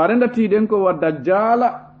farenda tiden ko wa dajjala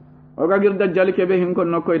o gagir dajjali kebe hin ko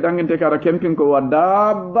nokkoy dangente kara camping ko wa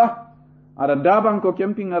dabba ara daban ko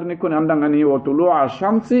camping arni ko andangani wa tulu'a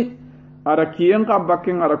shamsi ara kiyen ka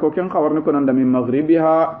bakken ara ko ken kawarni ko nanda min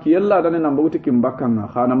maghribiha kiyalla dane nambuti kim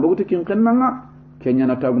bakkanga khana nambuti kin kennanga kenya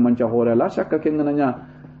na tagu mancha hore la shakka kenna nya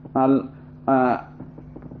al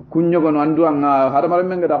kunyo gono anduanga hada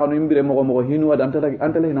maramenga da kanu imbire mo hinu wad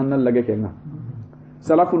antale hinan lage kenga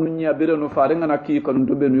salafu nunya bire no farenga na ki kon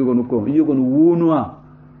to be no yugo ko yugo no wunwa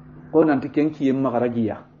ko nanti kenki yem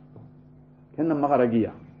magaragiya kenna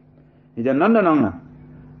magaragiya idan nanda nanga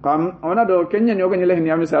kam ona do kenya nyoga nyele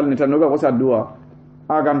ni amisal ni tanoga ko sadua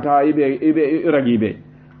aganta ibe ragibe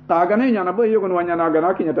tagane nyana bo yugo no wanyana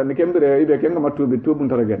gana kinya tan kembere ibe kenga matubi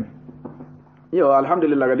tubun taragene yo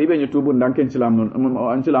alhamdulillah ga libe nyutubu ndanken cilam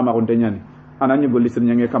an cilama kon tenyani ananyi golli sir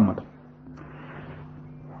nyange kamata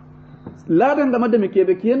ladan da madami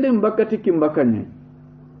kebe kiyende mbakati kimbakanye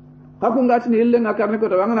haku ngati ni ille ngakarne ko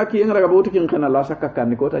tawanga na kiyenga raga bawti kin kana la shakka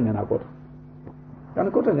kan ko tanya na ko kan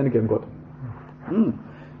ko tanya ni ken ko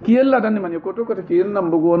kiyella dan man ko to ko kiyen nam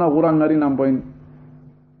bugo na guran ngari nam point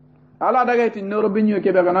ala daga tin noro binyo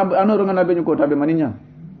kebe kana anoro ngana binyo ko tabe maninya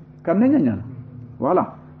kan nenya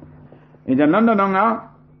wala idan nanda nanga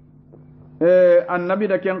annabi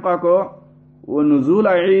da ken qako wa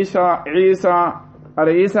nuzula isa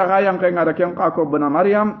ala isa ga yang kan ada ken qako bana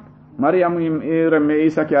maryam irame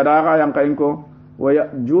isa ki ada ga yang kan ko wa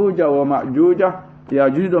yajuja wa majuja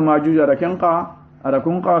yajuja wa majuja da ken qa ada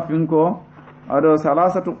kun qafin ko ada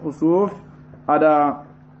salasatu khusuf ada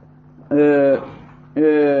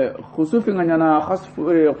khusuf ngana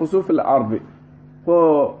khusuf al-ard ko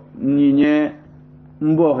ninye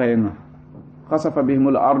mbogenga khasafa bihim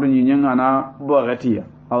al-ard nyinga na bogatiya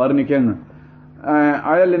awarni kenga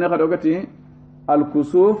ayal ne kadogati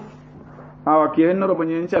al-kusuf awa kiyen ro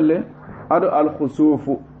bonyen challe ado al-khusuf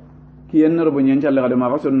kiyen ro bonyen challe kadu ma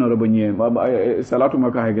fason ro bonyen salatu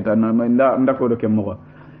maka hegita na nda ko do kemmo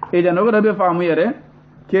e jano ko be faamu yere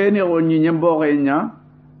keni o nyinyem bogenya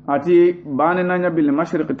ati bane nanya bil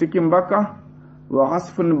mashriq tikim bakka wa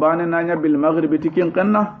khasfun bane nanya bil maghrib tikim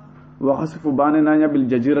qanna وخسف باننا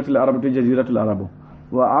بالجزيرة العرب في جزيرة العرب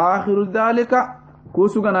وآخر ذلك ku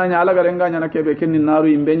sugana nya ala garenga nya na kebe kenni naru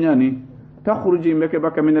imbenyani takhruji imbeke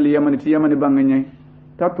baka min al yamani ti yamani bangenya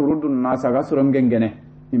tatrudu nasa ga sorongengene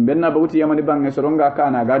imbenna bawti yamani bange soronga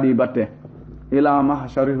kana gadi batte ila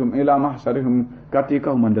mahsharihum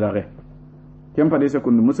katika humandirage kem padi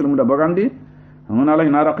sekundu muslimu da bagandi ngona la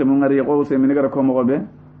hinaraqi mun ngari ko se min gara ko mo be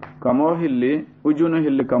kamo hilli ujunu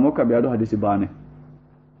hilli kamo kabiado hadisi bane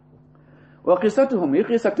wa qissatuhum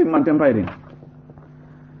qissatu man tempairin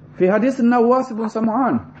fi hadis Nawas bin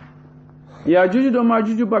Sam'an ya juju ma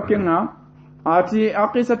juju bakenga ati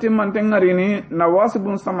aqisati man tengarini Nawas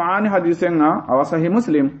bin Sam'an hadisenga awasahi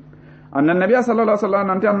muslim anna nabiy sallallahu alaihi wasallam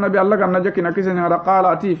nanti annabi Allah kan najakina kisenya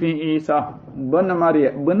qala ati fi Isa bin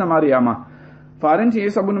Maryama farinti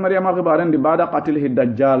Isa bin Maryama khibaran di bada qatilihi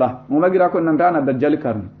dajjala mumagira ko nandana dajjal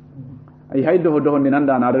karni ay haydo do honni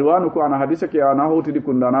nanda na riwanu ko ana hadisa ke ana hoti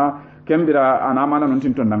dikundana kembira ana mana non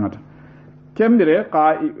tinton dangata kembire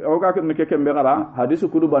ka o ga ke kembe gara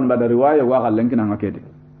hadisu kudu ban bada riwaya wa gallen kina ngakede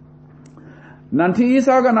nanti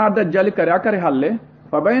Isa ga na dajjal kare akare halle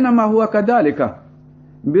fa bainama huwa kadhalika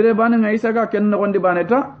bire ban nga Isa ga ken gondi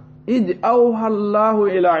baneta id awha Allahu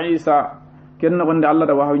ila Isa ken gondi Allah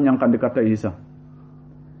da wahawi nyankandi kata Isa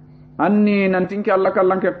anni nantinki Allah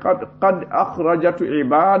kallanke qad akhrajatu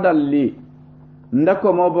ibadan li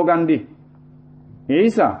ndako mo bogandi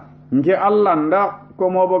Isa nge Allah nda ko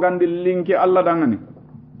mo bogandi linki Allah dangani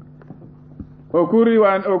o kuri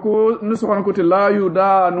wan o ku nusukon kuti la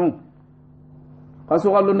yudanu kasu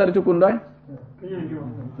kallu ndari tukundai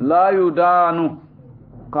la yudanu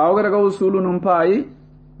kawo daga usulu num pai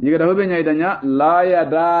yiga da hobe nyaidanya la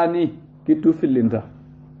yadani kitu filinta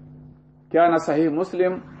kana sahih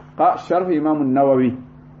muslim qa sharh imam an-nawawi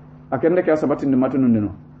akende ka sabatin matun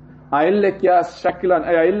nino ayille kya shaklan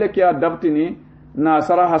ayille kya dabtini na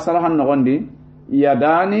sarahan nogondi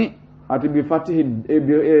yadani ati bi fatihi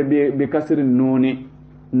bi kasri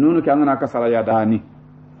nunu kanga na kasara yadani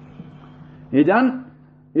idan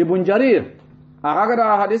ibn jarir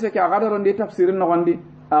agada hadise ke agada rondi tafsirin nogondi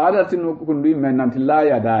agada tinu kundu menanti la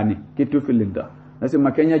yadani kitu filinta nasi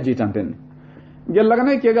makenya jitanten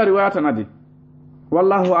gellagana ke ga riwayata nadi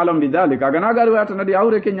wallahu alam bidhalika agana ga riwayata nadi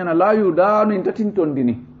awre kenya na la yudanu intatin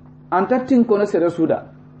tondini antatin kono sere suda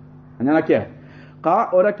anyana ke ka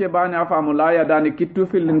ora ke bani afamu la yadani kitu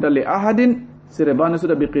filinta li ahadin sere bani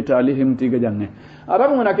suda bi qitalihim tiga janne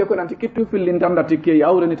arabu ngona ke ko nanti kitu filinta ndati ke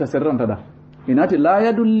awre ni taserranta da inati la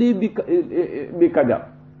yadulli bi kada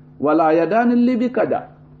wala yadani li bi kada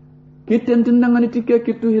kittentin dangani tikke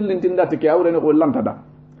kittu hillintin da tikke awre ni ko lantada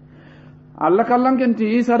alla kallankenti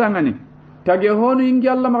Isa dangani tage honu ingi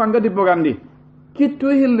alla maganga dibogandi kittu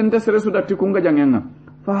hillinta sere suda tikunga jangenga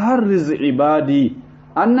fa harriz ibadi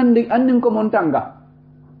annin ko montanga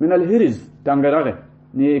min al hiriz tangarage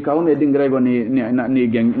ni kawme dingrego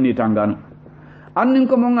ni tangano annin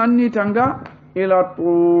ko mon anni tanga ila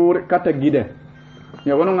tur kata gide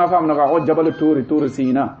ya wono nga famna ka o jabal turi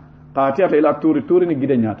sina qati ata ila turi ni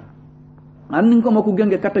gide nyata annin ko mako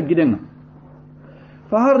genge kata gidenga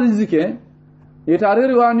fa harrizike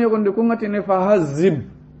itariri wani ko ndi kungati ne fa hazib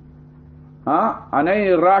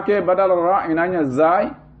anai rake badal ra inanya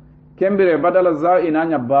zai kembire badal za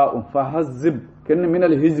inanya ba'u fa hazib ken min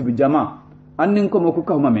al hizb jama annin ko mako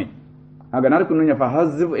kawmame aga nar kununya fa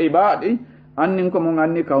hazib ibadi annin ko mo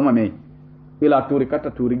nganni kawmame ila turi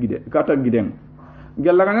kata turi gide kata giden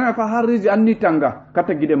gellagana fa harriji anni tanga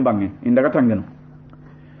kata giden bange inda kata ngeno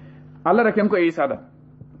Allah da kem ko Isa da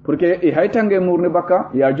porque e haytange murni baka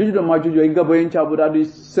ya jujudo majujo inga boyen chabuda di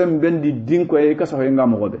sembendi dinko e kaso henga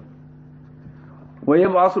mogobe wa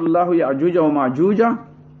yab'asullahu ya'juja wa ma'juja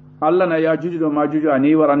Allah na ya jujudo majujo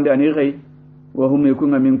ani warande ani gai wa hum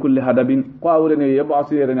yakunga min kulli hadabin qawre ne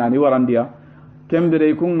yab'asu yerani ani warandiya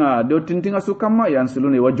kembere kunga do tintinga sukamma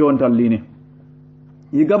yansulune wa jontalline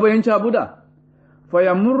yiga boyen chabuda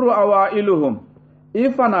fayamurru awailuhum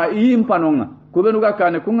ifana impanonga kubenuga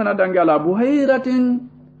kane kunga na dangi ala buhairatin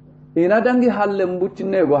ina dangi halle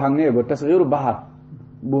mbutine go hangego tasghiru bahar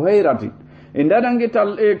buhairatin inda dangi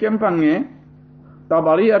tal kempange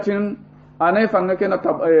tabariyatin anay fanga kena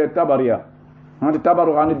tabariya hadi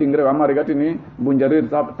tabaru ani dingre amari gatini bunjari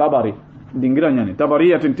tabari dingira nyani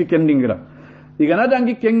tabariyatin tiken dingira igana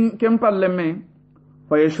dangi kempallemme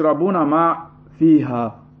fayashrabuna ma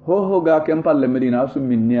fiha ho ga kempalle medina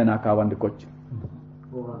summinni ana kawande kocce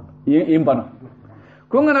imbana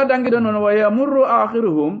kunga na dangi don wa yamurru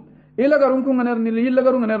akhiruhum ila garun kunga nerni ila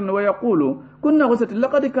garun nerni wa yaqulu kunna ghusat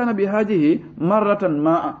laqad kana bi hadhihi marratan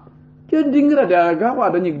ma ke dingira daga wa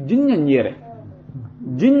danyi jinya nyere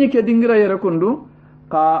jinni ke dingira yere kundu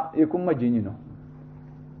ka ikumma jinyino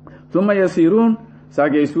thumma yasirun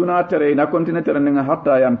sage suna tere na kontinental nga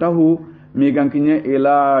hatta yantahu mi gankinye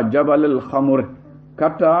ila jabalil khamur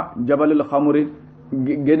kata jabalil khamuri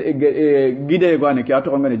gide gwani ki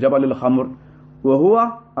ato ngani jabalil khamur wa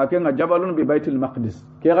huwa akenga jabalun bi baitul maqdis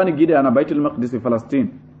ke gani gide ana baitul maqdis Palestine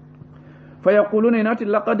fayaquluna inati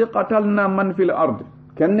laqad qatalna man fil ard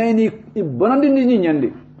kannani ibnandi ni nyandi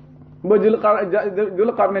bo jul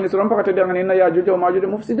qarne ni suram pakate dangani na yajuj wa majuj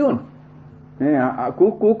mufsidun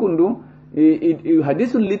ku kundu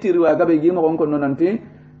hadisul litiri wa gabe gima gonko nonanti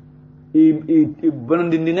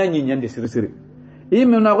ibnandi ni nyandi siri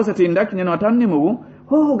ime na ko sati ndak nyano tanni mugu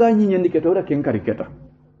ho ga nyandi ke to da ken kariketa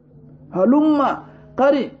halumma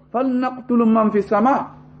qari falnaqtul man fi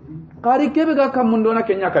sama qari kebe ga kam mun dona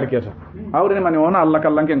kenya kariketa awre mani wona Allah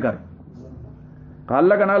kallan ken kar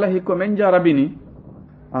kalla kana la hikko men jarabini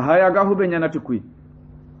ahaya ga hube nyana tukui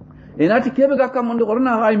inati kebe ga kam mun do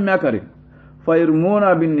korna hay makari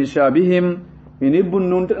fayirmuna bin nishabihim ini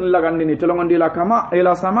bunnun lagandi ni tolongondi la kama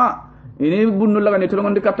ila sama ini bunnu lagandi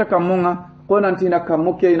tolongondi katta kamunga ko nanti na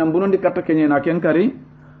kamuke ina bunundi katta kenya na ken kari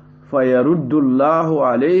fayaruddu Allahu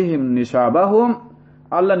alaihim nishabahum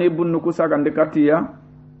alla ni bunnu kusagandi katiya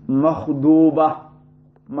makhduba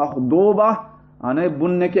anay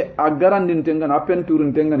bunneke agarandin tengana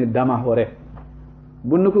penturun tengani dama hore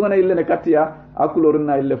bunnu ko ngana ille ne katiya akulorun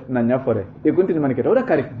na ille na nyafore e kunti man ke tawda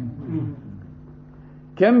kari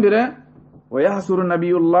kembire wa yahsuru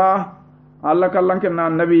nabiyullah alla kallanke na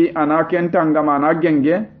nabi ana kentanga mana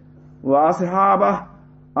genge wa ashaba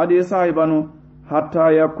adi sahibanu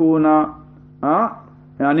hatta yakuna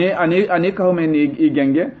ani kahumeni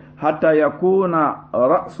igenge hatta yakuna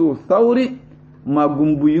ra'su thawri ma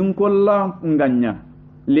gumbuyun kolla nganya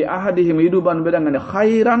li ahadihim yuduban bedangane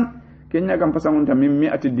khairan kenya kam pasangunta min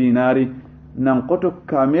 100 dinari nan qoto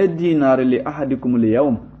kame dinari li ahadikum li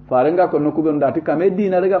yawm farenga ko nokube ndati kame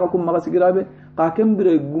dinari ga ko magasigirabe ka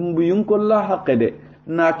kembire gumbuyun kolla haqqede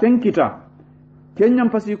na kenkita kenyam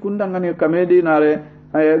pasi kundangane kame dinare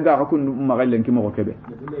ga ko magalen ki mo kebe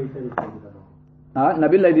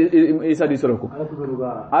nabillahi isa di soroko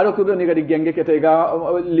aro ko ni gadi genge kete ga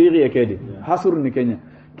liiri kedi hasur ni kenya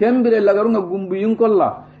kembire lagarunga gumbu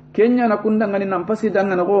yinkolla kenya na kunda ngani nampasi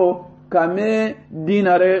dangana ko kame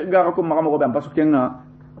dinare ga ko magamo ko bam pasu kenga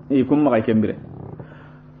e kum magay kembire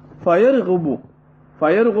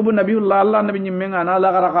fayarghubu nabiyullah allah nabi nyimmenga na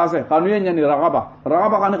la gara kase kanu yenya ni ragaba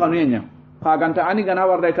kanu yenya kaganta ani gana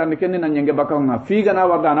warda tan kenni nan nyenge bakanga fi gana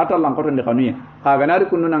warda na tallan ko ndi kanuye kagana ri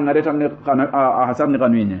kunnu nan ngare tan ne hasan ni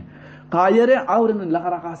kanuye kayere awren la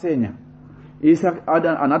gara kasenya isa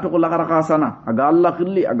adan anato ko la gara kasana aga allah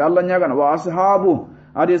khilli aga allah nyaga wa ashabu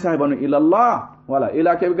adi sahibanu ila allah wala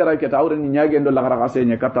ila ke gara ke tawren nyaage ndo la gara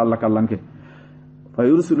kasenya kata allah kallanke fa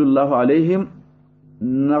yursilullahu alaihim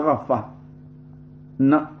naghafa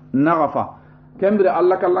kembire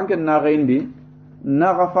allah kallanke na gaindi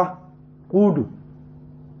naghafa kudu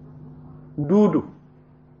dudu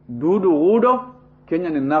gudo kenya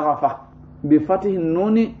ni naghafa bi fatihi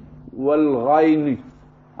nuni wal ghaini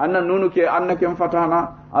anna nunu ke anna kem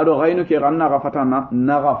fatana ado ghainu ke anna gafatana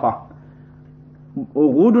naghafa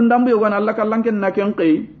gudu ndambu yogan Allah kallanken na ken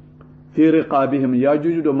qi fi riqabihim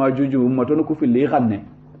yajuju do majuju ummatun ku fil ghanne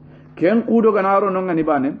ken kudo ganaro non ngani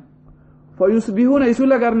bane fayusbihuna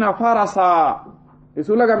isulagarna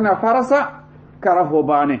farasa karaho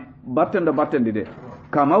bane battende de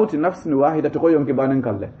kamauti nafsin wahidati ko yonki banen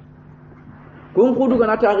kalle kun kudu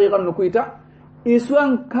gana taqiqan no kuita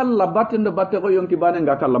isuan kalla battende batte ko yonki banen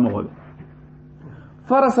ga kalla mo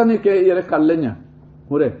farasani ke yere kallenya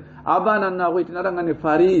hure abana na kuita nadangani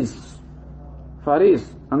faris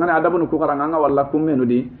angane adabun ku karanga walla kummenu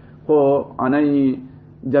di ko anai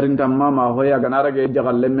jarintam mama hoya ganara ge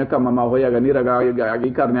jagalle meka mama hoya ganira ga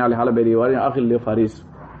ikarne al halberi wali akhil faris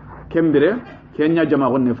kembire kenya jama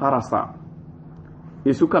gonne farasa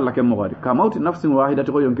isuka lake mogari kamauti nafsin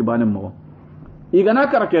wahidati ko yonki banen mo igana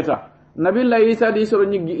karaketa nabillahi isa di soro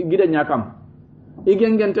ni gida nyakam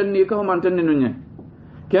igen tan ni ko man tan ni nunye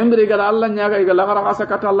kembiri gara Allah nyaga iga lagara asa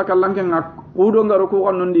kata Allah kallanke ngak kudo ngaro ko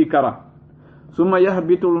kannundi kara summa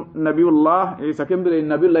yahbitu nabiyullah isa kembiri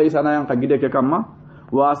nabillahi isa na yang kagide ke kamma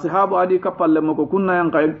wa ashabu adi kapalle mako kunna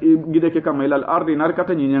yang kagide ke kamma ilal ardi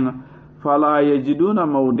narkata nyinya fala yajiduna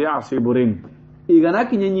mawdi'a siburin igana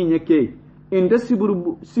kinyenyi nyeke inda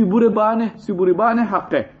sibure bane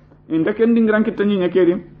haqqe inda kendingran kitanyi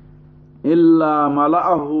nyekeri illa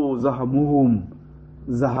mala'ahu zahamuhum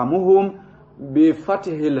bi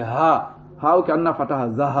fathil ha kanna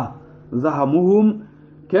fataha zahamuhum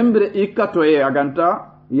kembere ikatoye aganta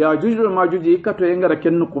ya juju majuji ikatoye ngara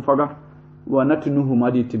kennu kufaga wa natnuhu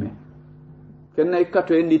maditime kenna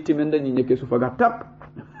ikatoye nditime nda nyeke sufaga tap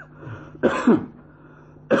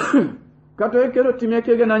kato kero time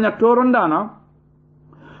kege nanya torondana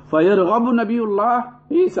fayarghabu nabiyullah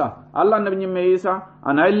Isa Allah nabi nyimme Isa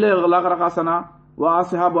ana ille ghlaqara khasana wa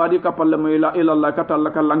ashabu adi kapalle ila Allah kata Allah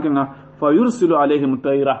kallankinga fayursilu alaihim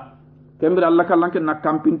tayra kembira Allah kallankin na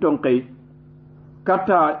kampinton kai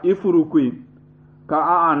kata ifurukui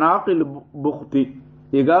ka anaqil bukhti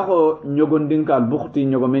iga ko nyogondin kal bukhti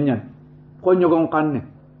nyogomenyan ko nyogon kanne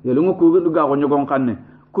yelungu ku ga ko nyogon kanne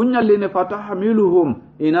kunyalle ne fatahmiluhum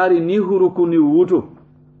inari ni hurukuni wuto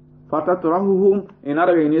fatatrahuhum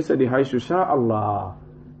inara ga inisa di haishu sha Allah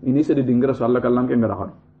inisa di dingira so Allah kallan ke ngara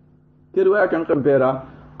kan kirwa kan kampera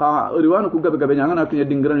ka riwanu ku gabe gabe nyanga na kinya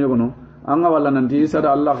dingira nyogono anga walla nanti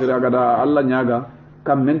sada Allah khira gada Allah nyaga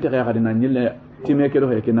kam mente kaya kadina nyille time kedo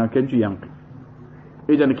he kina kencu yank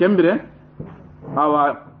idan kembire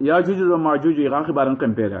awa ya juju ma juju ga khibaran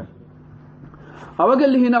kampera awa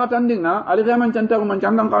galli hina katandinga ali gaman canta ko man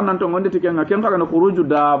cangan kan nan to ngonde tikenga ken kaga no khuruju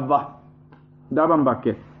daba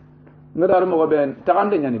mbakke ngadar mo ben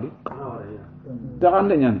takande nyani di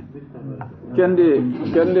takande nyani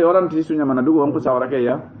kende oranti sunya mana dugo on ko sawara ke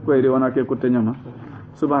ya ko iri wana ke kutte nyama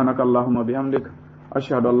subhanakallahumma bihamdik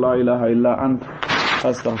ashhadu an la ilaha illa ant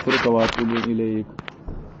astaghfiruka wa atubu ilayk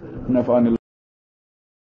nafa'ani